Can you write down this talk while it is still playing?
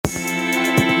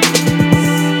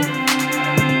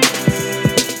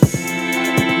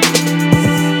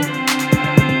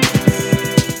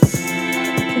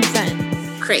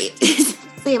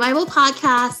Bible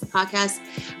Podcast, the podcast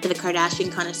for the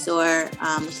Kardashian connoisseur.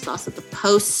 This is also the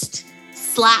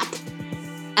post-slap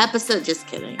episode. Just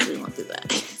kidding. We won't do that.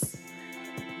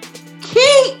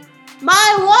 Keep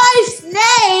my wife's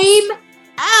name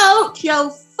out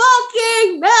your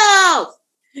fucking mouth.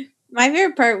 My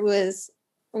favorite part was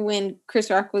when Chris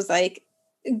Rock was like,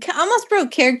 almost broke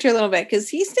character a little bit because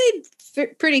he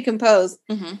stayed pretty composed.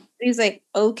 Mm-hmm. He's like,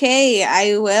 okay,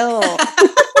 I will.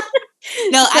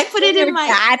 No, I put it in my...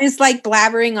 dad is like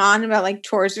blabbering on about like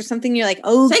chores or something. You're like,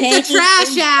 okay. Take the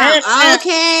trash out.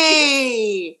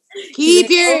 Okay. Keep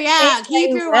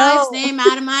your wife's name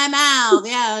out of my mouth.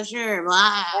 Yeah, sure. Blah.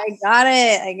 I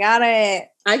got it.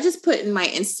 I just put in my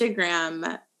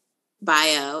Instagram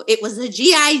bio, it was a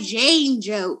G.I. Jane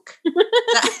joke.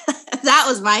 That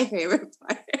was my favorite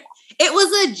part. It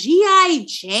was a G.I.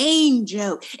 Jane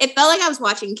joke. It felt like I was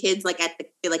watching kids like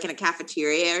in a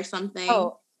cafeteria or something.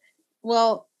 Oh,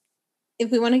 well, if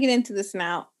we want to get into this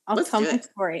now, I'll tell my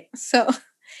story. So,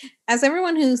 as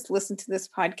everyone who's listened to this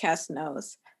podcast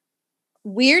knows,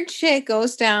 weird shit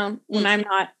goes down when I'm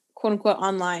not, quote unquote,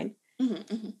 online. Mm-hmm,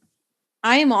 mm-hmm.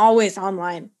 I am always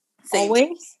online. Same.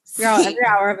 Always. Every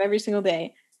hour of every single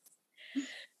day.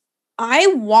 I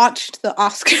watched the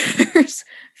Oscars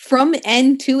from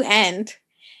end to end.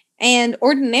 And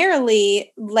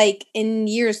ordinarily, like in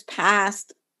years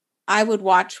past, I would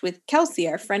watch with Kelsey,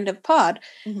 our friend of pod.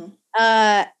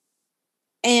 Mm-hmm.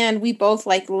 And we both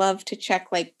like love to check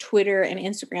like Twitter and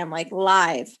Instagram like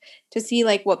live to see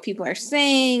like what people are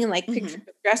saying and like pictures of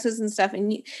dresses and stuff.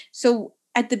 And so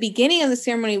at the beginning of the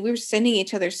ceremony, we were sending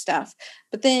each other stuff.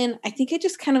 But then I think it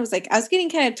just kind of was like, I was getting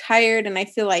kind of tired. And I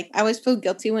feel like I always feel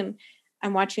guilty when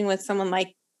I'm watching with someone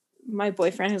like my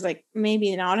boyfriend who's like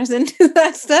maybe not as into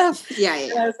that stuff. Yeah.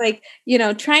 And I was like,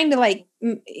 trying to like,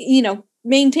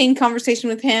 maintain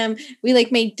conversation with him. We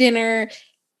like made dinner.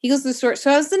 He goes to the store. So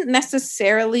I wasn't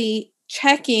necessarily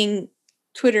checking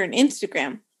Twitter and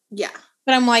Instagram. Yeah.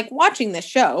 But I'm like watching this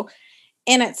show.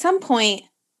 And at some point,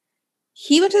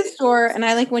 he went to the store and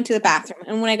I like went to the bathroom.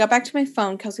 And when I got back to my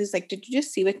phone, Kelsey's like, did you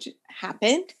just see what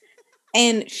happened?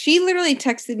 And she literally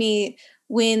texted me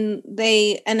when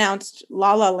they announced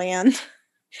La La Land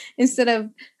instead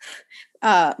of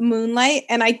Moonlight.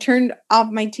 And I turned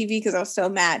off my TV because I was so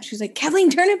mad. She was like, Kathleen,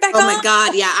 turn it back on. Oh my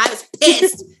God. Yeah. I was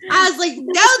pissed. I was like,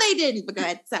 no, they didn't. But go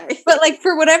ahead. Sorry. But like,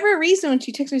 for whatever reason, when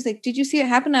she texted me, she's like, did you see it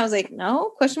happen? I was like,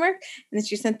 no, question mark. And then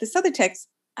she sent this other text.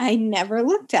 I never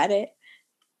looked at it.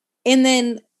 And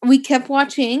then we kept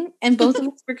watching, and both of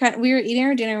us we were eating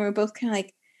our dinner, and we were both kind of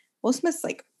like, Will Smith's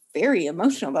like very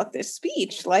emotional about this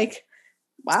speech. Like,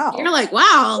 wow. You're like,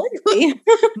 wow.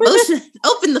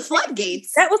 Open the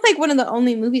floodgates. That was like one of the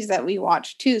only movies that we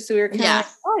watched too. So we were kind of like,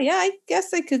 oh yeah, I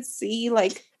guess I could see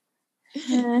like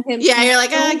him. Yeah, you're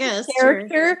like, I guess.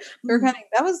 Character. Sure. We were kind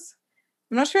of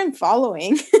I'm not sure I'm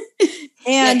following.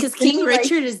 And because King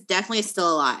Richard is definitely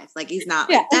still alive. Like he's not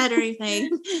like dead or anything.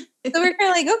 So we're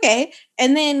kind of like, okay.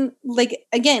 And then like,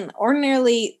 again,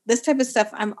 ordinarily this type of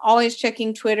stuff, I'm always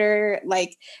checking Twitter,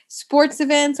 like sports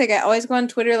events. Like I always go on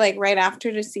Twitter, like right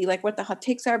after to see like what the hot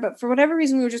takes are. But for whatever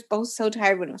reason, we were just both so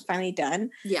tired when it was finally done.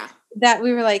 Yeah. That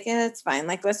we were like, it's fine.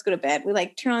 Like, let's go to bed. We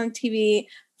like turn on the TV,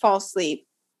 fall asleep.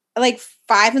 Like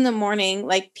 5 a.m,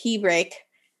 like pee break.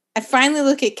 I finally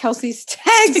look at Kelsey's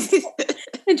text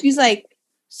and she's like,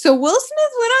 so Will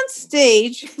Smith went on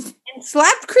stage and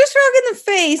slapped Chris Rock in the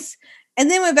face and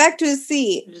then went back to his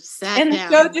seat. And the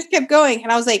show just kept going.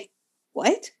 And I was like,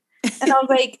 what? And I was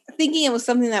like thinking it was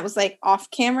something that was like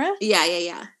off camera. Yeah.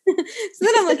 So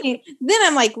then I'm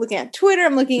looking at Twitter.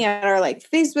 I'm looking at our like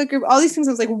Facebook group, all these things.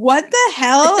 I was like, what the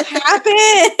hell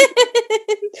happened?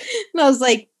 And I was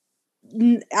like,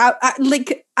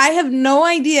 I have no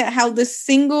idea how the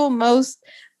single most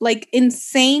like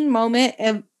insane moment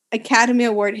of Academy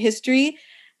Award history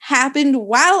happened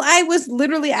while I was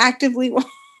literally actively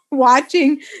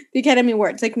watching the Academy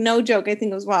Awards. Like no joke. I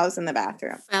think it was while I was in the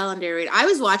bathroom. Fell under it. I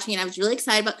was watching and I was really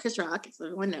excited about Chris Rock. So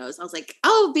everyone knows. I was like,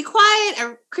 oh, be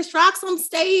quiet. Chris Rock's on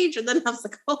stage. And then I was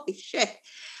like, holy shit.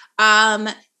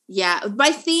 Yeah,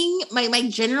 my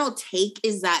general take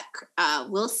is that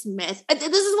Will Smith, this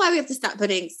is why we have to stop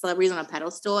putting celebrities on a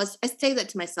pedestal. I say that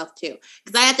to myself too.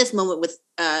 Because I had this moment with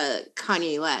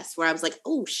Kanye West where I was like,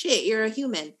 oh shit, you're a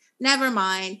human. Never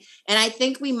mind. And I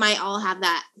think we might all have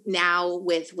that now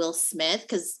with Will Smith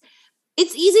because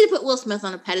it's easy to put Will Smith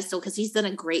on a pedestal because he's done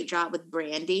a great job with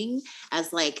branding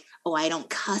as like, oh, I don't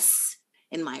cuss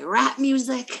in my rap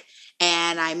music.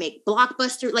 And I make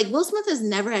blockbuster. Like Will Smith has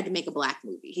never had to make a black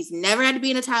movie. He's never had to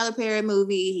be in a Tyler Perry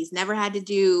movie. He's never had to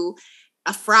do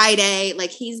a Friday.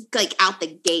 Like he's like out the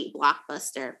gate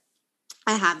blockbuster.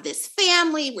 I have this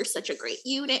family. We're such a great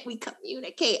unit. We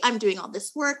communicate. I'm doing all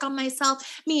this work on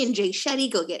myself. Me and Jay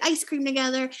Shetty go get ice cream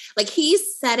together. Like,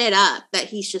 he's set it up that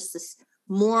he's just this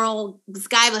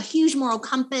guy with a huge moral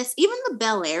compass. Even the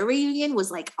Bel Air reunion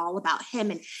was like all about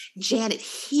him and Janet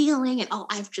healing. And,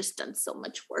 I've just done so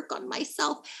much work on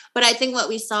myself. But I think what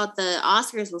we saw at the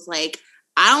Oscars was like,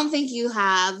 I don't think you're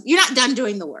not done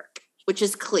doing the work, which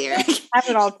is clear. Have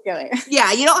it all together.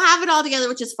 Yeah, you don't have it all together,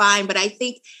 which is fine. But I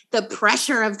think the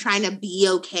pressure of trying to be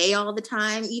okay all the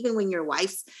time, even when your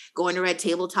wife's going to Red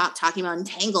Table Talk talking about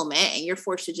entanglement, and you're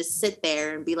forced to just sit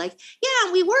there and be like,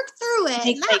 yeah, we worked through it.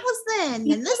 And that was then.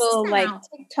 And this little, is now. like,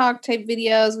 TikTok type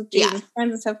videos with Jason's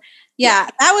friends and stuff. Yeah,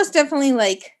 that was definitely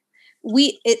like,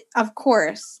 of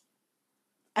course.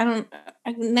 Natalie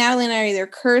and I are either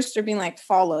cursed or being like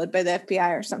followed by the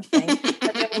FBI or something.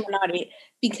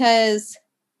 Because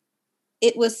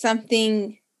it was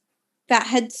something that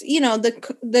had,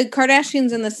 the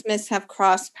Kardashians and the Smiths have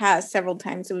crossed paths several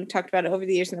times, and we've talked about it over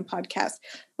the years in the podcast.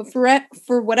 But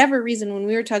for whatever reason, when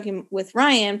we were talking with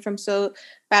Ryan from So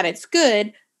Bad It's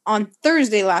Good on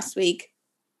Thursday last week,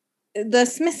 the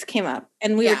Smiths came up,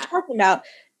 and we were talking about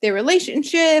their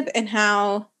relationship and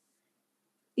how,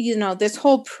 this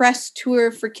whole press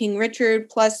tour for King Richard,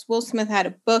 plus Will Smith had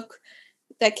a book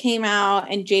that came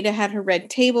out, and Jada had her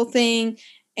Red Table thing,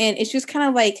 and it's just kind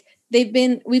of like we've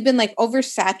been like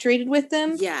oversaturated with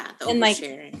them. Yeah, the and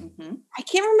oversharing. Like, I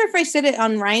can't remember if I said it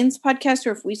on Ryan's podcast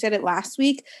or if we said it last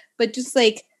week, but just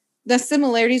like the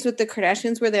similarities with the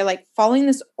Kardashians, where they're like following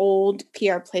this old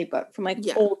PR playbook from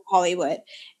old Hollywood.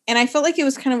 And I felt like it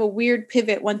was kind of a weird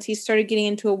pivot once he started getting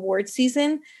into award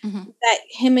season, that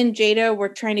him and Jada were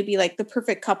trying to be like the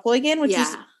perfect couple again, which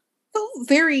is so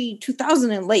very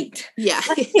 2000 and late. Yeah.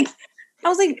 I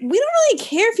was like, we don't really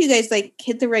care if you guys like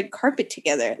hit the red carpet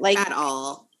together, like at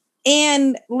all.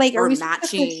 And like, or are we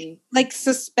matching, like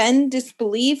suspend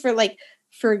disbelief or like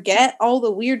forget all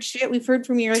the weird shit we've heard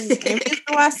from your the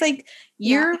last like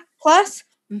year plus?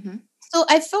 So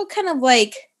I felt kind of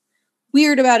like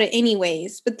weird about it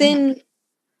anyways. But then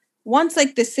once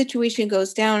like the situation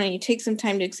goes down and you take some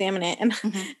time to examine it, and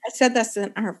I said this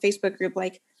in our Facebook group,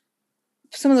 like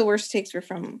some of the worst takes were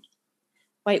from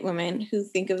white women who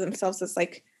think of themselves as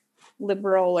like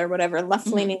liberal or whatever,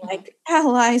 left-leaning like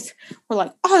allies, were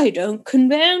like, I don't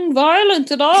condone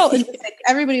violence at all. And just, like,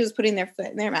 everybody was putting their foot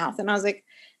in their mouth. And I was like,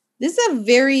 this is a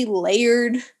very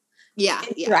layered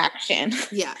interaction.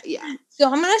 Yeah.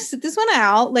 So I'm going to sit this one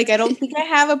out. Like, I don't think I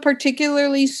have a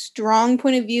particularly strong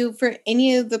point of view for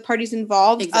any of the parties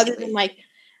involved, other than like,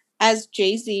 as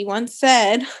Jay-Z once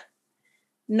said,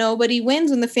 nobody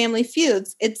wins when the family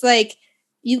feuds. It's like,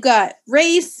 you've got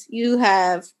race, you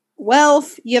have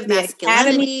wealth, you have the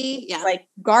academy, like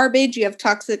garbage, you have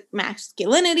toxic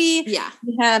masculinity,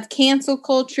 you have cancel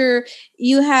culture,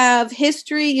 you have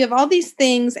history, you have all these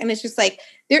things, and it's just like,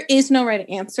 there is no right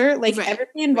answer. Like,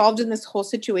 everybody involved in this whole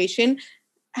situation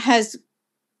has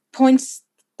points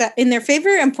that in their favor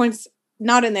and points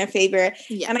not in their favor.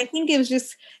 And I think it was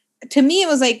just, to me, it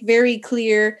was like very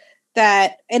clear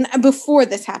that, and before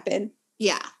this happened,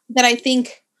 that I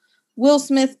think Will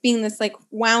Smith being this like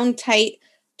wound tight,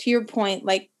 to your point,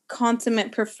 like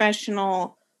consummate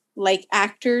professional, like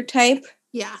actor type,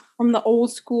 from the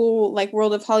old school like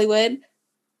world of Hollywood,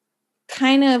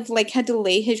 kind of like had to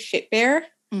lay his shit bare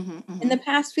in the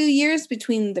past few years,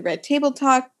 between the Red Table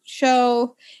Talk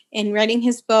show and writing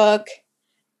his book,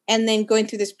 and then going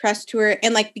through this press tour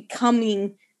and like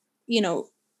becoming,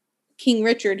 King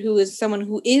Richard, who is someone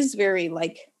who is very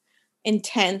like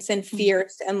intense and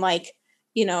fierce and like,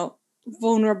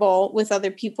 vulnerable with other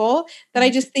people, that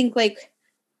I just think like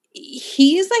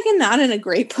he's like not in a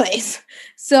great place.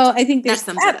 So I think there's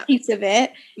that piece of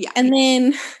it. And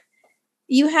then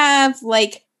you have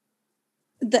like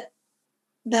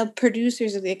the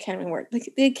producers of the Academy Awards.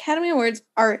 Like, the Academy Awards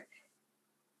are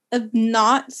a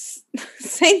not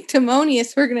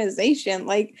sanctimonious organization.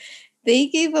 Like, they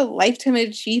gave a Lifetime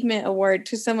Achievement Award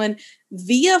to someone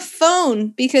via phone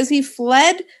because he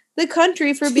fled the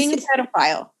country for being a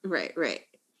pedophile. Right.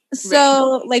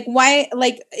 So, like, why,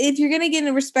 like, if you're going to get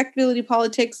into respectability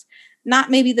politics,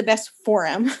 not maybe the best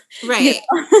forum. Right.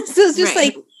 So it's just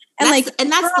like,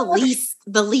 and that's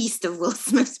the least of Will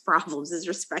Smith's problems is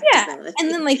respectability. Yeah.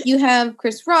 And then like you have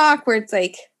Chris Rock, where it's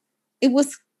like, it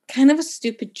was kind of a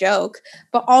stupid joke,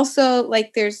 but also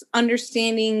like there's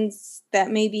understandings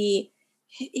that maybe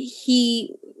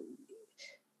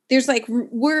there's like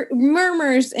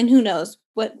murmurs, and who knows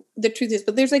what the truth is,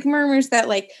 but there's like murmurs that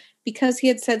like, because he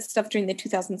had said stuff during the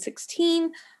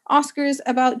 2016 Oscars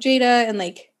about Jada, and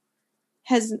like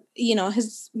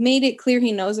has made it clear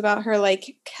he knows about her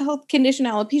like health condition,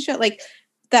 alopecia, like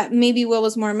that maybe Will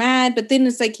was more mad, but then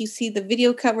it's like you see the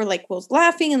video cut where like Will's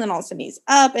laughing and then all of a sudden he's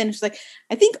up, and it's like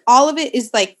I think all of it is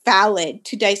like valid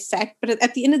to dissect, but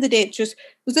at the end of the day it just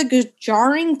was like a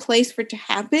jarring place for it to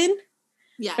happen.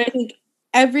 Yeah. But I think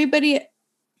everybody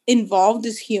involved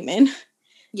is human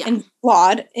and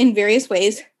flawed in various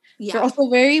ways. Yeah. They're also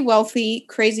very wealthy,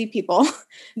 crazy people.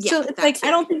 Yeah, so it's like,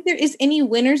 I don't think there is any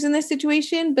winners in this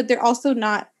situation, but they're also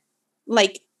not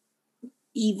like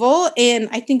evil. And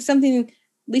I think something,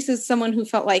 Lisa's someone who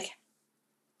felt like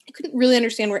I couldn't really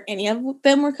understand where any of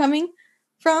them were coming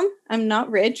from. I'm not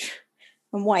rich.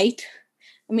 I'm white.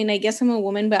 I mean, I guess I'm a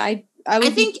woman, but I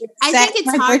think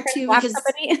it's hard too because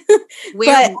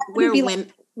we're women.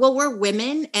 Like, well, we're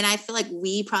women, and I feel like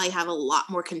we probably have a lot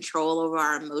more control over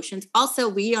our emotions. Also,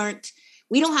 we don't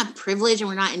have privilege and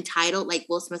we're not entitled like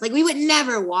Will Smith. Like we would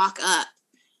never walk up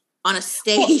on a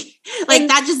stage. Like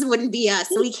that just wouldn't be us.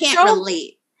 So we can't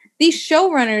relate. These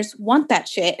showrunners want that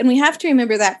shit. And we have to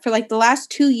remember that for like the last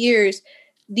 2 years,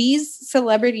 these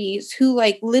celebrities who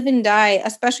like live and die,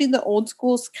 especially the old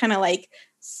school kind of like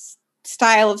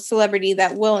style of celebrity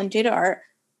that Will and Jada are,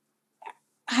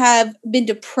 have been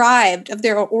deprived of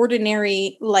their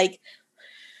ordinary like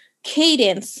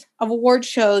cadence of award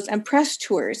shows and press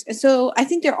tours. And so I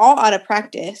think they're all out of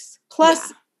practice.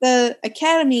 Plus the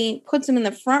Academy puts him in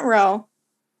the front row.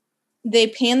 They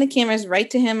pan the cameras right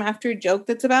to him after a joke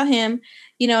that's about him,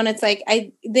 and it's like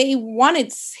they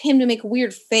wanted him to make a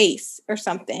weird face or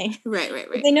something. Right.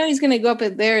 But they know he's going to go up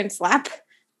there and slap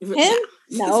him.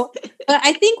 No. But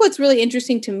I think what's really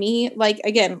interesting to me, like,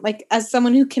 again, like as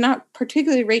someone who cannot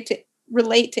particularly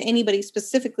relate to anybody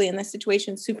specifically in this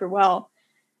situation super well,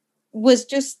 was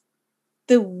just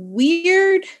the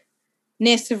weirdness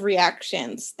of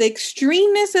reactions, the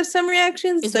extremeness of some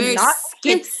reactions. It's very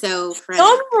schizophrenic.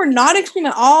 Some were not extreme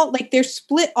at all. Like they're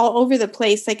split all over the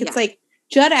place. Like it's like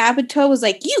Judd Apatow was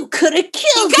like, "You could have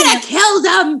killed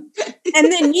him,"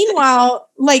 and then meanwhile,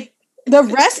 like the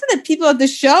rest of the people at the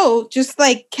show just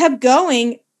like kept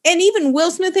going, and even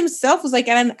Will Smith himself was like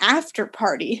at an after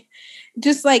party.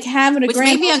 Just like having which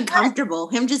made me uncomfortable.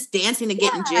 Him just dancing and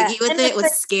getting jiggy with it was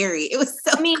like, scary. It was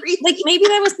so creepy. Like maybe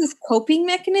that was his coping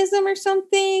mechanism or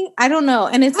something. I don't know.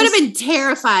 And I would have been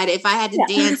terrified if I had to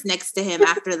dance next to him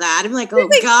after that. I'm like, oh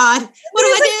like, God, what do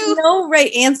I do? No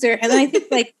right answer. And then I think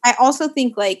like I also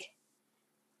think like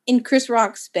in Chris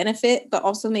Rock's benefit, but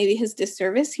also maybe his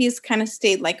disservice, he's kind of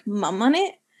stayed like mum on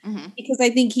it because I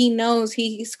think he knows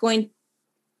he's going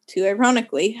to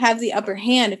ironically have the upper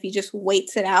hand if he just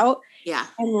waits it out. Yeah.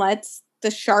 And lets the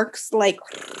sharks like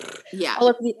all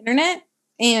over the internet.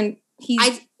 And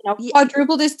he's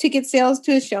quadrupled his ticket sales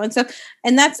to his show and stuff.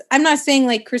 And I'm not saying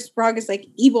like Chris Rock is like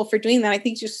evil for doing that. I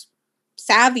think just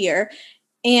savvier.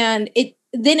 And it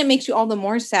makes you all the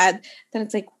more sad that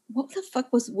it's like, what the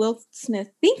fuck was Will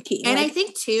Smith thinking? And I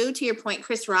think too, to your point,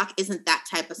 Chris Rock isn't that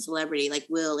type of celebrity like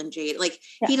Will and Jade. Like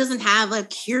he doesn't have a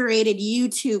curated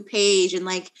YouTube page and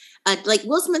like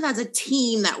Will Smith has a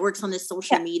team that works on this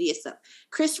social media stuff.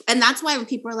 And that's why when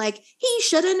people are like, he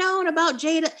should have known about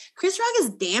Jada. Chris Rock is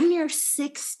damn near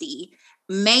 60.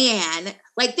 Man,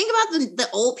 like think about the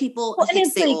old people. I hate to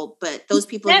say old, but those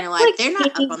people in your life, they're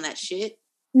not up on that shit.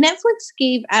 Netflix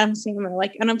gave Adam Sandler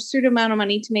like an absurd amount of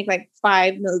money to make like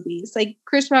 5 movies. Like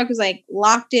Chris Rock is like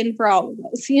locked in for all of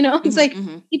those, It's like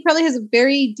he probably has a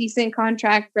very decent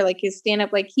contract for like his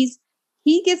stand-up. Like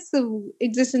he gets to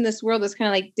exist in this world that's kind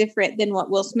of like different than what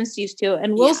Will Smith's used to.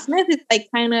 And Will Smith is like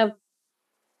kind of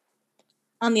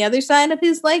on the other side of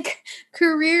his like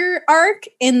career arc.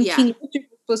 And King Richard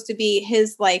was supposed to be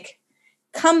his like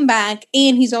comeback,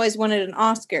 and he's always wanted an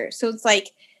Oscar. So it's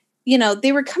like,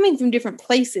 they were coming from different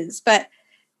places, but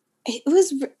it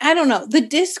was, I don't know, the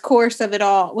discourse of it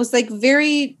all was like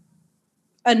very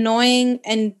annoying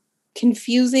and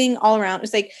confusing all around.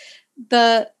 It's like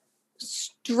the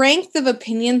strength of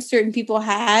opinion certain people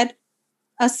had,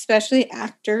 especially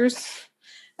actors,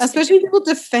 especially people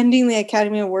defending the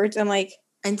Academy Awards and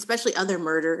especially other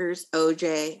murderers,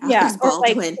 OJ, or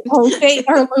like OJ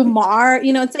or Lamar,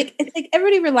 it's like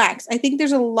everybody relax. I think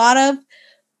there's a lot of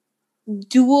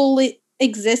dual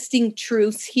existing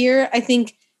truths here. I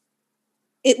think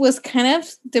it was kind of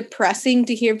depressing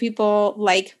to hear people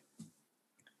like,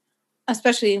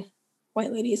 especially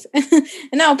white ladies. And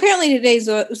now apparently today's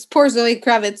poor Zoe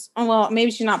Kravitz. Oh, well,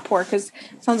 maybe she's not poor because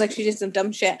it sounds like she did some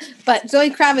dumb shit. But Zoe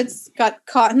Kravitz got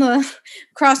caught in the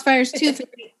crossfires too, for,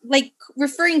 like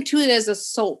referring to it as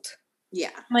assault. Yeah.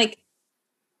 Like,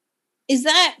 is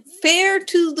that fair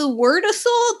to the word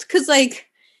assault? Because like,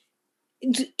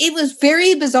 it was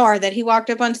very bizarre that he walked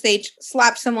up on stage,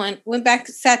 slapped someone, went back,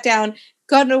 sat down,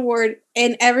 got an award,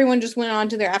 and everyone just went on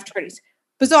to their after parties.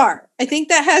 Bizarre. I think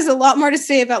that has a lot more to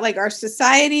say about like our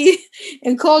society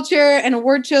and culture and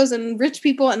award shows and rich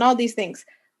people and all these things.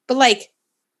 But like,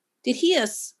 did he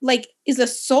is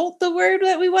assault the word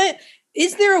that we went?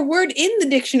 Is there a word in the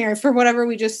dictionary for whatever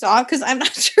we just saw? Because I'm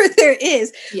not sure there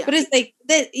is. Yeah. But it's like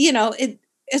that, it,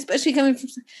 especially coming from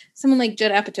someone like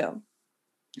Judd Apatow,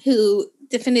 who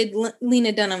defended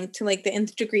Lena Dunham to like the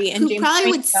nth degree, and who James probably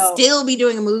Franco would still be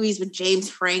doing movies with James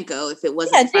Franco if it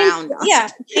wasn't frowned on. Yeah,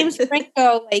 James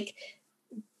Franco like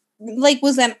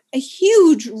was a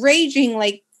huge raging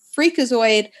like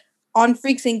freakazoid on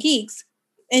Freaks and Geeks,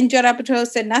 and Judd Apatow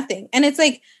said nothing. And it's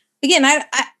like, again, I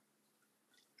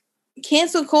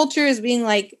cancel culture is being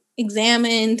like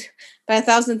examined by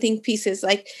 1,000 think pieces.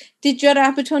 Like, did Judd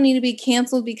Apatow need to be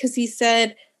canceled because he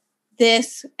said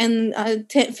this, and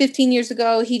 15 years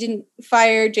ago he didn't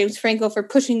fire James Franco for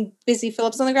pushing Busy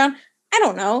Phillips on the ground? I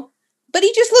don't know, but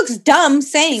he just looks dumb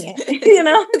saying it.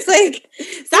 It's like,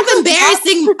 stop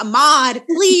embarrassing Ahmad,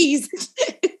 please.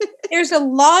 There's a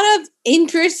lot of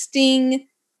interesting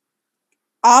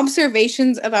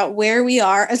observations about where we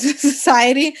are as a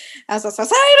society that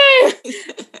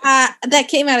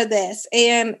came out of this,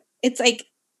 and it's like,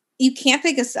 you can't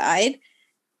pick a side.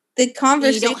 The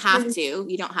conversation. You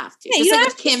don't have to. Yeah, just like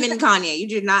with Kim and Kanye, you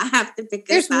do not have to pick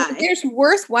a side. There's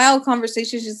worthwhile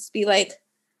conversations. Just be like,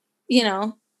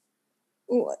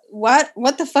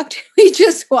 what the fuck did we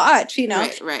just watch?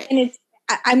 Right. And it's,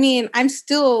 I mean, I'm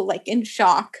still like in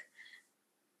shock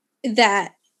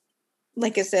that,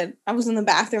 like I said, I was in the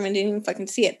bathroom and didn't even fucking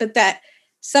see it, but that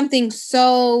something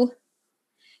so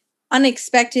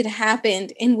unexpected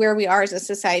happened in where we are as a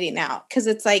society now. Because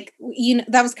it's like,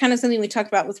 that was kind of something we talked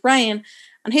about with Ryan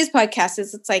on his podcast,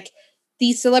 is it's like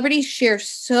these celebrities share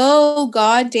so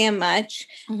goddamn much.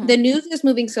 Mm-hmm. The news is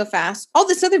moving so fast. All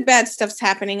this other bad stuff's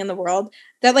happening in the world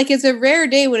that like it's a rare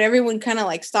day when everyone kind of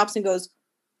like stops and goes,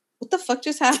 what the fuck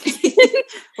just happened?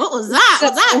 What was that?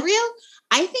 Was that real?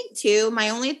 I think too,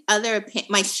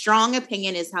 my strong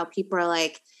opinion is how people are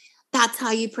like, that's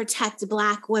how you protect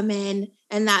Black women.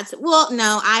 And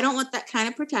no, I don't want that kind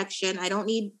of protection. I don't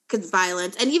need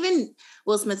violence. And even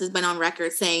Will Smith has been on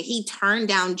record saying he turned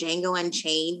down Django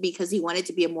Unchained because he wanted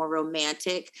to be a more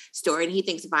romantic story. And he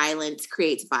thinks violence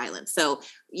creates violence. So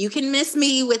you can miss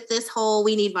me with this whole,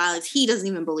 we need violence. He doesn't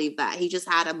even believe that. He just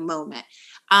had a moment.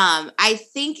 I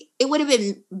think it would have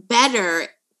been better.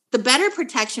 The better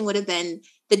protection would have been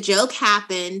the joke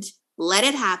happened, let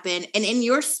it happen. And in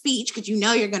your speech, because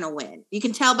you're going to win. You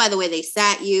can tell by the way they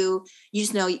sat you. You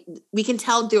just know, we can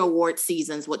tell through award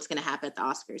seasons what's going to happen at the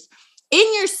Oscars.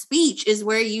 In your speech is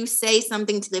where you say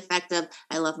something to the effect of,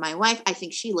 I love my wife. I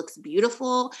think she looks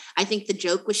beautiful. I think the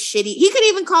joke was shitty. He could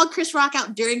even call Chris Rock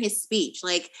out during his speech.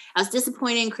 Like, I was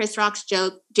disappointed in Chris Rock's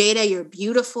joke. Jada, you're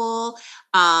beautiful.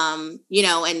 And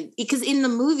because in the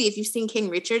movie, if you've seen King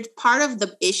Richard, part of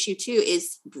the issue too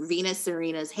is Venus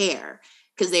Serena's hair,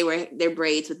 because their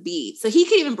braids with beads. So he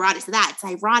could even brought it to that. It's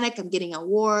ironic. I'm getting an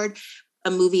award, a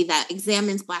movie that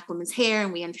examines Black women's hair.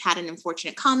 And we had an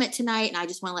unfortunate comment tonight. And I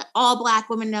just want to let all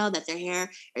Black women know that their hair,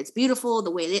 it's beautiful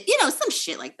the way that, some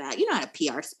shit like that. You know how to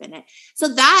PR spin it. So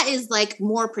that is like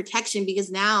more protection, because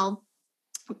now,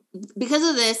 because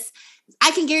of this,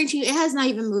 I can guarantee you it has not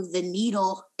even moved the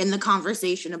needle in the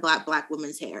conversation about Black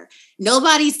women's hair.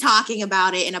 Nobody's talking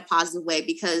about it in a positive way,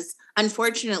 because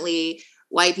unfortunately,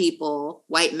 white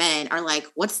men are like,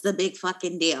 what's the big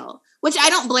fucking deal? Which I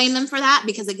don't blame them for that,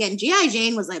 because again, G.I.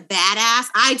 Jane was like badass.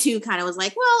 I too kind of was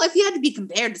like, well, if you had to be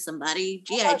compared to somebody,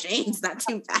 G.I. Jane's not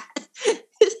too bad.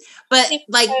 But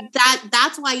like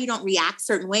that's why you don't react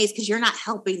certain ways, because you're not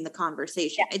helping the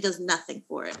conversation. Yeah. It does nothing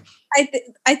for it.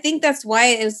 I think that's why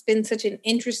it's been such an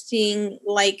interesting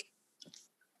like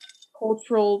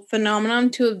cultural phenomenon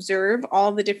to observe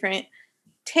all the different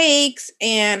takes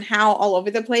and how all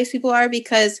over the place people are,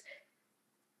 because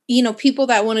people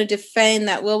that want to defend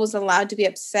that Will was allowed to be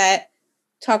upset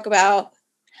talk about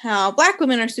how Black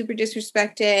women are super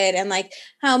disrespected and like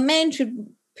how men should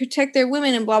protect their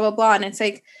women and blah blah blah, and it's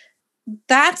like,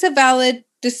 that's a valid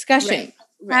discussion.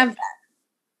 Right. Have that,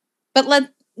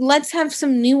 but let's have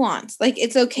some nuance. Like,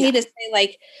 it's okay to say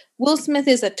like Will Smith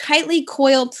is a tightly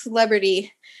coiled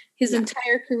celebrity his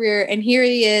entire career, and here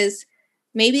he is.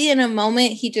 Maybe in a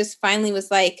moment, he just finally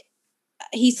was like,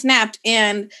 he snapped.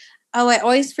 And, I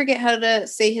always forget how to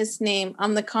say his name.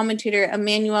 I'm the commentator,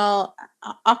 Emmanuel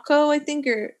Ocho, I think,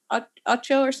 or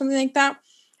Ocho or something like that.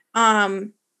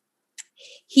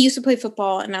 He used to play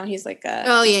football, and now he's like a...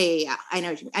 Oh, yeah. I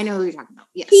know who you're talking about.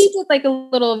 Yes. He did like a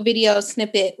little video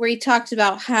snippet where he talked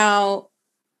about how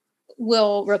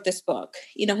Will wrote this book,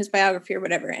 you know, his biography or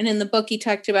whatever. And in the book, he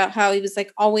talked about how he was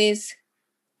like always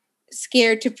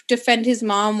scared to defend his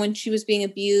mom when she was being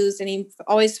abused, and he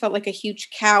always felt like a huge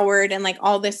coward and like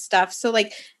all this stuff. So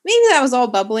like maybe that was all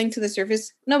bubbling to the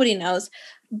surface. Nobody knows.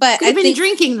 But could have been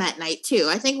drinking that night too.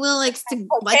 I think Will likes to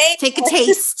take a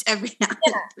taste every now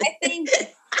and then. I think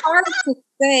it's hard to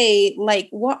say like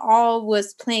what all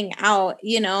was playing out,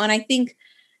 you know, and I think,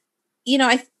 you know,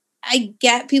 I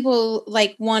get people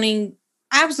like wanting,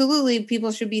 absolutely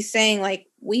people should be saying like,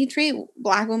 we treat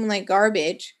Black women like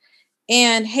garbage.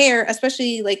 And hair,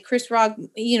 especially like Chris Rock,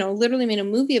 you know, literally made a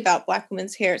movie about Black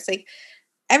women's hair. It's like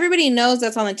everybody knows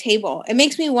that's on the table. It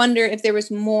makes me wonder if there was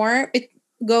more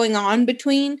going on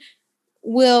between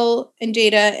Will and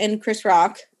Jada and Chris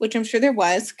Rock, which I'm sure there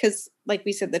was, because like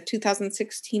we said, the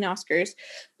 2016 Oscars.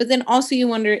 But then also you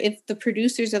wonder if the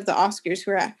producers of the Oscars,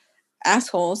 who are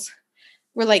assholes,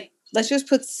 were like, let's just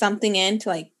put something in to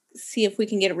like see if we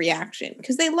can get a reaction,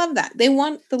 because they love that. They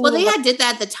want the well, they did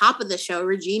that at the top of the show.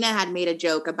 Regina had made a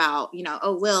joke about, you know,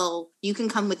 oh, Will, you can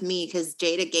come with me because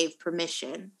Jada gave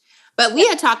permission. But we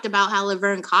had talked about how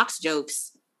Laverne Cox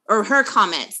jokes or her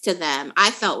comments to them,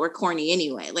 I felt were corny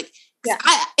anyway. Like,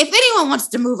 if anyone wants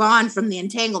to move on from the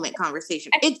entanglement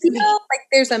conversation, it's me. Like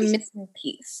there's a missing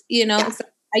piece, you know. So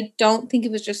I don't think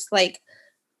it was just like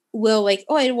Will, like,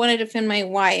 oh, I want to defend my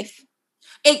wife.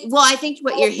 Well, I think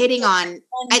what you're hitting on,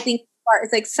 I think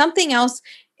it's like something else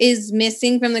is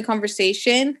missing from the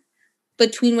conversation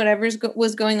between whatever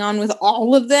was going on with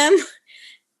all of them,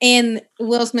 and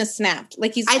Will Smith snapped.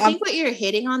 Like I think what you're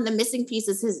hitting on, the missing piece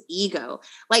is his ego.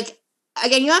 Like,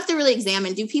 again, you have to really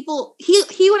examine, do people,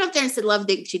 he went up there and said, love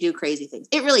makes you do crazy things.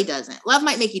 It really doesn't. Love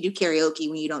might make you do karaoke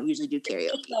when you don't usually do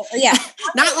karaoke. Yeah.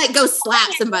 Not like go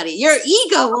slap somebody. Your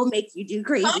ego will make you do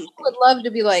crazy things. I would love to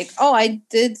be like, oh, I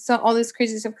did all this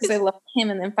crazy stuff because I love him.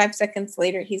 And then 5 seconds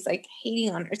later, he's like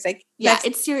hating on her. It's like, yeah,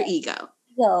 it's your ego.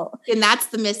 And that's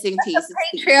the missing piece.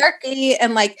 Patriarchy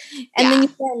and like, and then you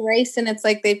throw in race, and it's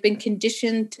like they've been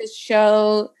conditioned to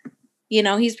show, you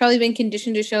know, he's probably been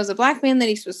conditioned to show as a Black man that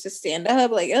he's supposed to stand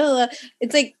up. Like, oh,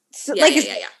 it's like, so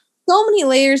many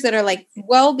layers that are like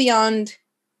well beyond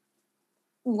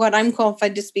what I'm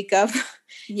qualified to speak of.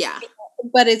 Yeah.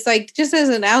 But it's like, just as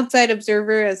an outside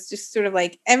observer, it's just sort of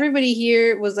like everybody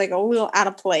here was like a little out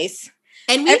of place.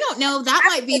 And we don't know, that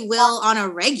might be Will on a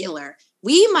regular.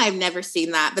 We might have never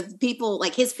seen that, but people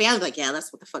like his family, like, yeah,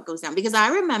 that's what the fuck goes down. Because I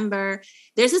remember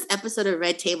there's this episode of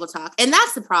Red Table Talk, and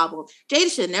that's the problem. Jada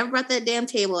should have never brought that damn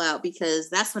table out, because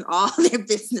that's when all their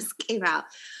business came out.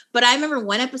 But I remember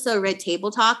one episode of Red Table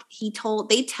Talk,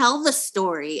 they tell the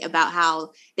story about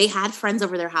how they had friends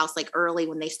over their house like early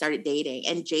when they started dating,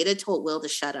 and Jada told Will to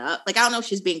shut up. Like, I don't know if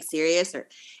she's being serious,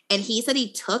 and he said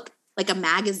he took like a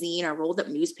magazine or rolled up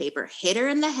newspaper, hit her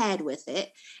in the head with it,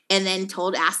 and then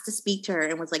asked to speak to her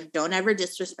and was like, don't ever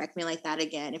disrespect me like that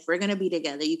again. If we're going to be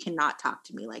together, you cannot talk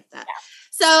to me like that. Yeah.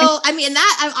 So, I mean,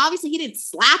 obviously he didn't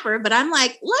slap her, but I'm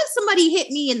like, let somebody hit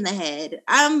me in the head.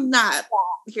 I'm not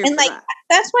here for that.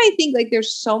 That's why I think like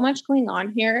there's so much going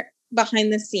on here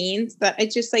behind the scenes that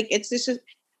it's just like, it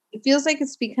feels like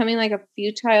it's becoming like a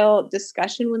futile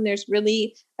discussion when there's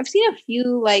really, I've seen a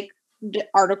few like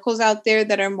articles out there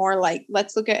that are more like,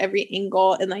 let's look at every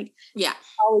angle and like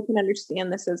how we can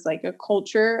understand this as like a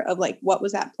culture of like what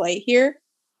was at play here,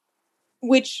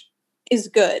 which is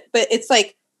good. But it's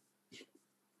like,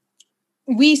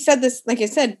 we said this, like I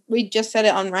said, we just said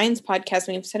it on Ryan's podcast,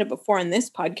 and we've said it before in this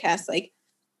podcast, like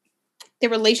the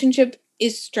relationship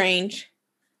is strange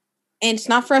and it's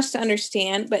not for us to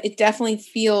understand, but it definitely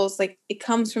feels like it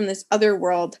comes from this other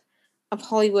world of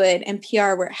Hollywood and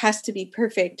PR where it has to be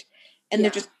perfect. And they're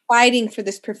just fighting for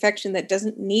this perfection that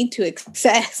doesn't need to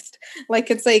exist. Like,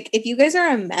 it's like, if you guys are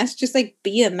a mess, just like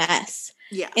be a mess.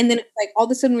 Yeah. And then it's like, all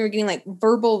of a sudden we were getting like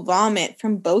verbal vomit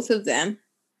from both of them.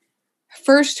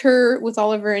 First her with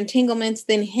all of her entanglements,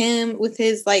 then him with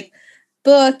his like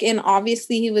book. And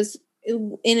obviously he was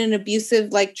in an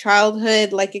abusive like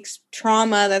childhood, like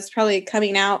trauma that's probably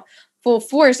coming out full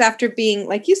force after being,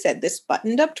 like you said, this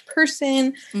buttoned up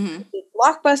person,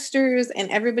 blockbusters, and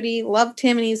everybody loved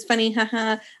him and he's funny,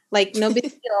 haha, like no big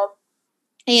deal.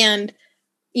 And,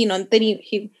 you know, then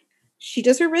she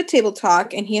does her Red Table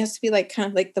Talk and he has to be like kind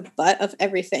of like the butt of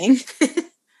everything.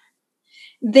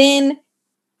 Then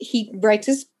he writes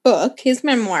his book, his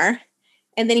memoir,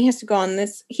 and then he has to go on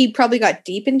this. He probably got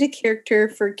deep into character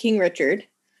for King Richard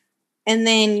and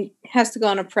then has to go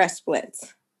on a press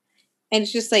blitz. And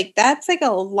it's just like, that's like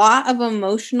a lot of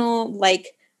emotional, like,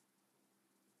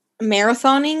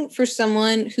 marathoning for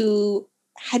someone who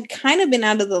had kind of been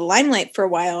out of the limelight for a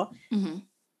while,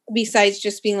 besides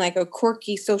just being like a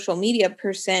quirky social media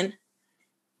person.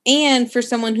 and for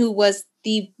someone who was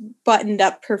the buttoned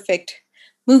up perfect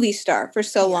movie star for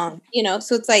so long, you know?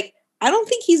 So it's like, I don't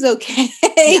think he's okay.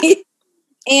 Yeah.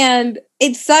 And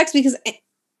it sucks because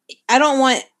I don't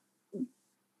want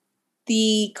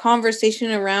the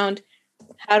conversation around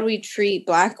how do we treat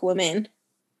Black women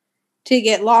to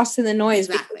get lost in the noise.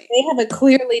 Exactly. They have a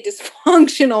clearly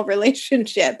dysfunctional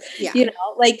relationship. Yeah. You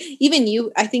know, like even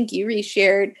you, I think you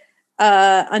reshared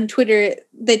on Twitter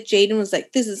that Jaden was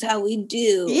like, this is how we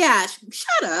do. Yeah,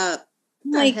 shut up.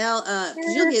 Like, the hell up.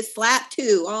 You'll get slapped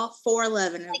too, all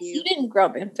 4'11" of you. You didn't grow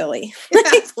up in Philly.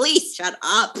 Please shut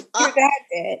up. Your dad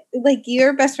did. Like,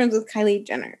 you're best friends with Kylie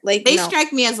Jenner. Like, they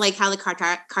strike me as like how the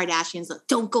Kardashians like,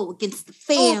 don't go against the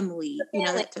family. Oh, you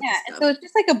know, that type of stuff. So it's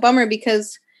just like a bummer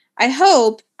because I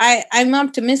hope I'm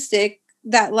optimistic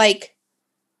that like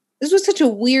this was such a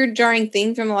weird, jarring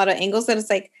thing from a lot of angles that it's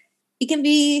like it can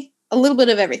be a little bit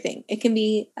of everything. It can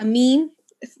be a meme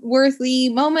worthy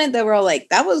moment that we're all like,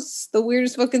 that was the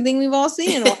weirdest fucking thing we've all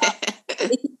seen in a while.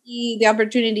 It could be the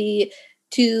opportunity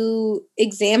to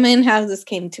examine how this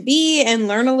came to be and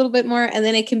learn a little bit more. And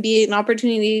then it can be an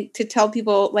opportunity to tell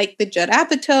people like the Judd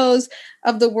Apatows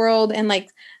of the world and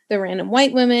like the random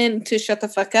white women to shut the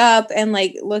fuck up and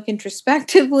like look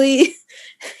introspectively,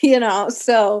 you know?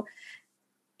 So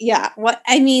yeah, what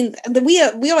I mean, we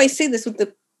always say this with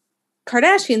the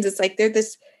Kardashians. It's like they're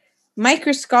this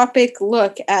microscopic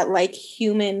look at like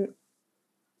human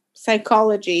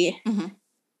psychology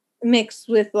mixed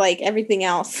with like everything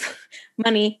else,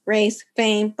 money, race,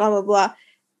 fame, blah, blah, blah,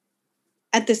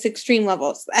 at this extreme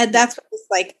levels. And that's what this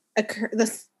like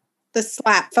the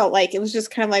slap felt like. It was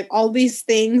just kind of like all these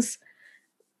things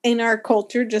in our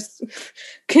culture just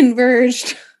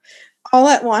converged all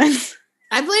at once.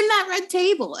 I blame that red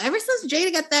table. Ever since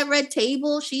Jada got that red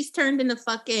table, she's turned into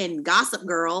fucking gossip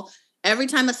girl. Every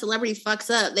time a celebrity fucks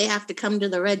up, they have to come to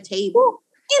the red table.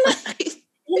 Well,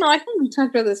 I think we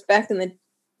talked about this back in the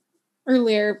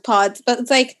earlier pods, but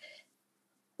it's like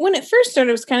when it first started,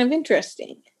 it was kind of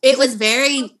interesting. It was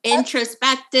very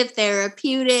introspective,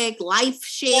 therapeutic, life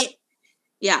shit.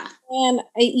 Yeah. And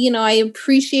I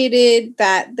appreciated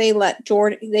that they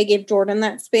gave Jordan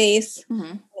that space.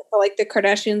 Mm-hmm. Like the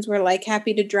Kardashians were like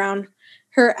happy to drown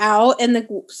her out, and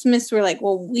the Smiths were like,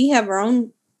 well, we have our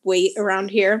own weight around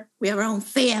here. We have our own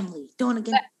family. Don't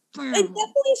get I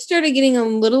definitely started getting a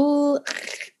little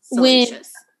when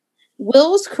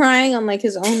Will's crying on like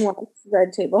his own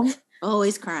red table.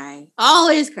 Always crying.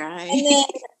 And then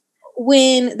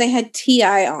when they had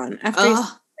T.I. on after he said,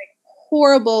 like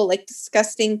horrible, like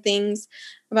disgusting things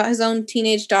about his own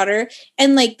teenage daughter,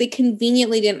 and like they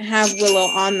conveniently didn't have Willow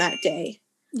on that day.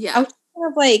 Yeah. I was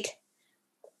kind of like,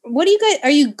 what do you guys, are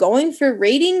you going for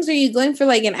ratings? Or are you going for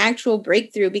like an actual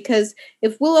breakthrough? Because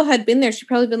if Willow had been there, she'd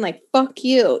probably been like, fuck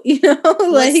you, you know?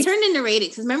 Like, it's turned into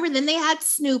ratings. Because remember, then they had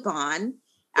Snoop on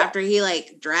after he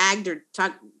like dragged or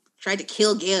tried to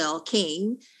kill Gayle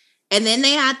King. And then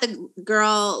they had the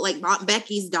girl, like Aunt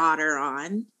Becky's daughter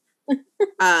on.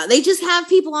 They just have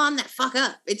people on that fuck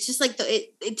up. It's just like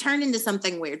it turned into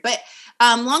something weird. But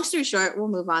long story short, we'll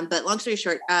move on. But long story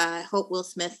short, I hope Will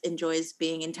Smith enjoys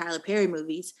being in Tyler Perry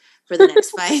movies for the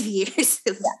next 5 years.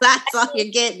 That's all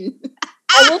you're getting.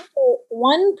 I will say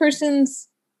one person's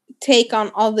take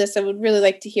on all this I would really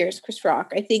like to hear is Chris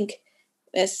Rock. I think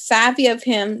it's savvy of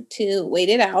him to wait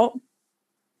it out.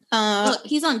 Look,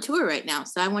 he's on tour right now,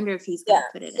 so I wonder if he's gonna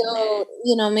put it in there.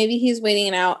 You know, maybe he's waiting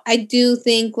it out. I do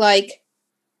think, like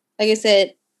I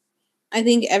said, I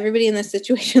think everybody in this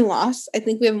situation lost. I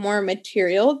think we have more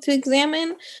material to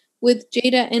examine with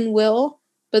Jada and Will,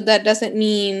 but that doesn't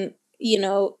mean,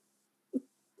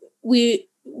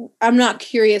 I'm not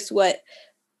curious what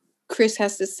Chris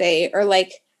has to say, or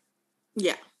like,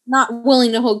 yeah, not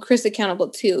willing to hold Chris accountable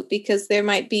too, because there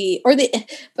might be, but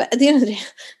at the end of the day,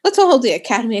 let's all hold the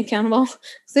Academy accountable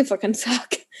because they fucking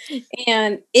suck.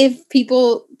 And if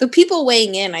the people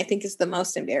weighing in, I think is the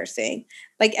most embarrassing.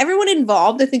 Like everyone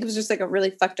involved, I think it was just like a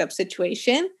really fucked up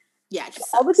situation. Yeah,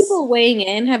 all the people weighing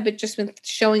in have just been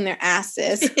showing their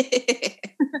asses.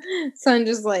 So I'm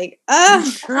just like,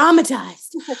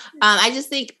 traumatized. I just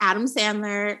think Adam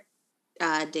Sandler,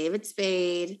 David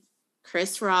Spade,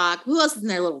 Chris Rock, who else is in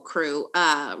their little crew?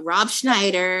 Rob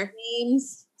Schneider,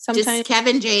 James, just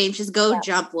Kevin James, just go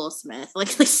jump Will Smith.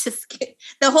 Like, let's just get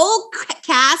the whole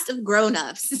cast of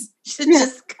grown-ups should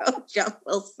just go jump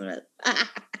Will Smith.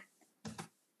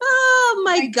 Oh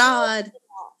my God.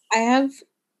 I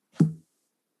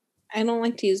don't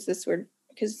like to use this word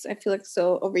because I feel like it's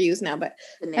so overused now, but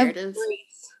the narrative.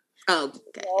 Oh,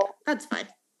 okay. So, that's fine.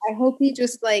 I hope he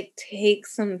just like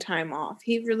takes some time off.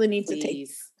 He really needs to take.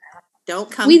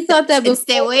 Don't come. We thought that before.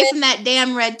 Stay away from that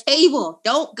damn red table.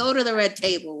 Don't go to the red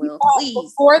table, Will. Please.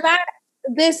 Before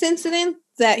this incident,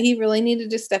 that he really needed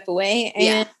to step away.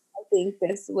 And I think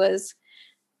this was,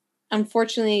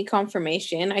 unfortunately,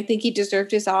 confirmation. I think he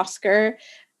deserved his Oscar.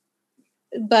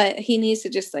 But he needs to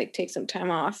just take some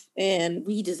time off, and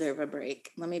we deserve a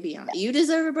break. Let me be honest. You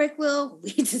deserve a break, Will.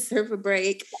 We deserve a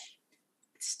break.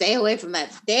 Stay away from that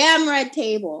damn red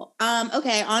table.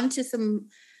 Okay, on to some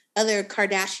other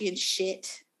Kardashian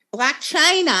shit. Blac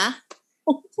Chyna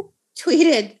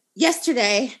tweeted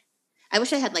yesterday. I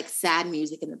wish I had sad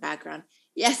music in the background.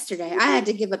 Yesterday, I had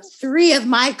to give up 3 of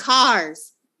my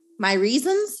cars. My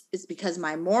reasons is because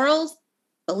my morals,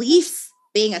 beliefs,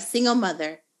 being a single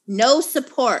mother. No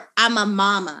support. I'm a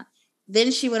mama.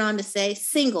 Then she went on to say,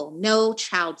 single, no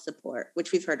child support,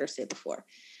 which we've heard her say before.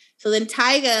 So then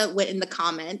Tyga went in the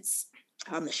comments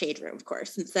on the Shade Room, of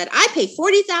course, and said, I pay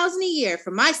 $40,000 a year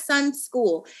for my son's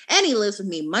school, and he lives with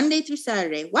me Monday through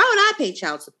Saturday. Why would I pay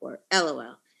child support?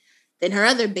 LOL. Then her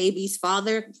other baby's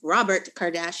father, Robert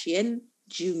Kardashian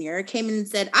Jr., came in and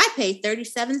said, I pay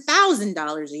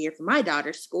 $37,000 a year for my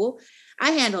daughter's school.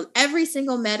 I handled every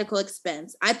single medical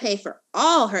expense. I pay for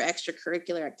all her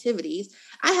extracurricular activities.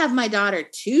 I have my daughter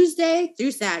Tuesday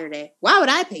through Saturday. Why would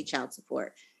I pay child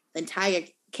support? Then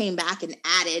Tyga came back and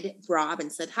added Rob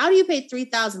and said, how do you pay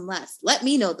 $3,000 less? Let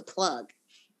me know the plug.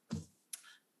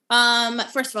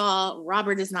 First of all,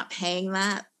 Robert is not paying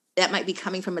that. That might be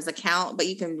coming from his account, but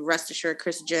you can rest assured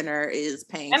Kris Jenner is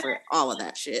paying for all of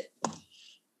that shit.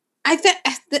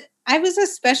 I was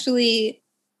especially,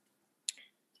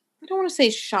 I don't want to say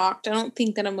shocked. I don't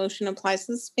think that emotion applies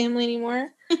to this family anymore.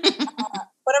 But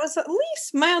I was at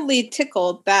least mildly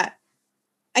tickled that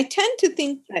I tend to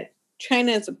think that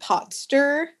Chyna is a pot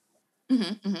stirrer.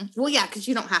 Mm-hmm, mm-hmm. Well, yeah, because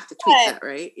you don't have to tweet that,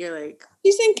 right? You're like...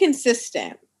 She's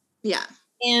inconsistent. Yeah.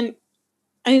 And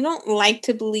I don't like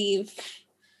to believe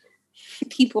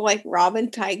people like Rob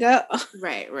and Tyga.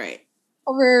 Right.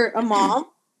 Over a mom.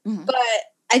 Mm-hmm. But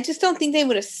I just don't think they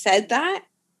would have said that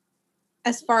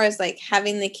as far as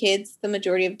having the kids the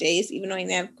majority of days, even though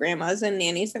they have grandmas and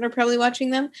nannies that are probably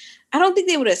watching them. I don't think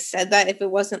they would have said that if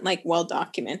it wasn't well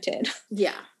documented.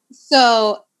 Yeah.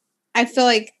 So I feel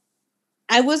like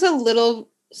I was a little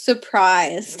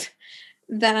surprised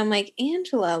that I'm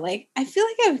Angela, I feel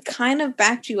like I've kind of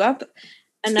backed you up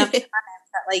enough times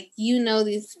that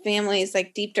these families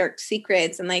deep dark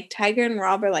secrets, and Tyga and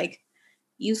Rob are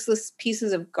useless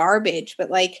pieces of garbage,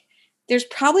 but there's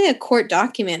probably a court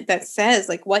document that says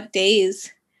what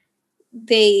days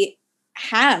they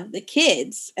have the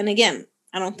kids. And again,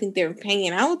 I don't think they're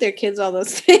hanging out with their kids all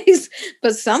those days,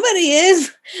 but somebody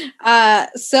is.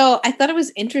 So I thought it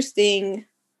was interesting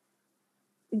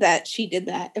that she did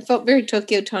that. It felt very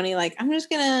Tokyo Tony, I'm just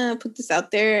gonna put this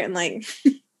out there and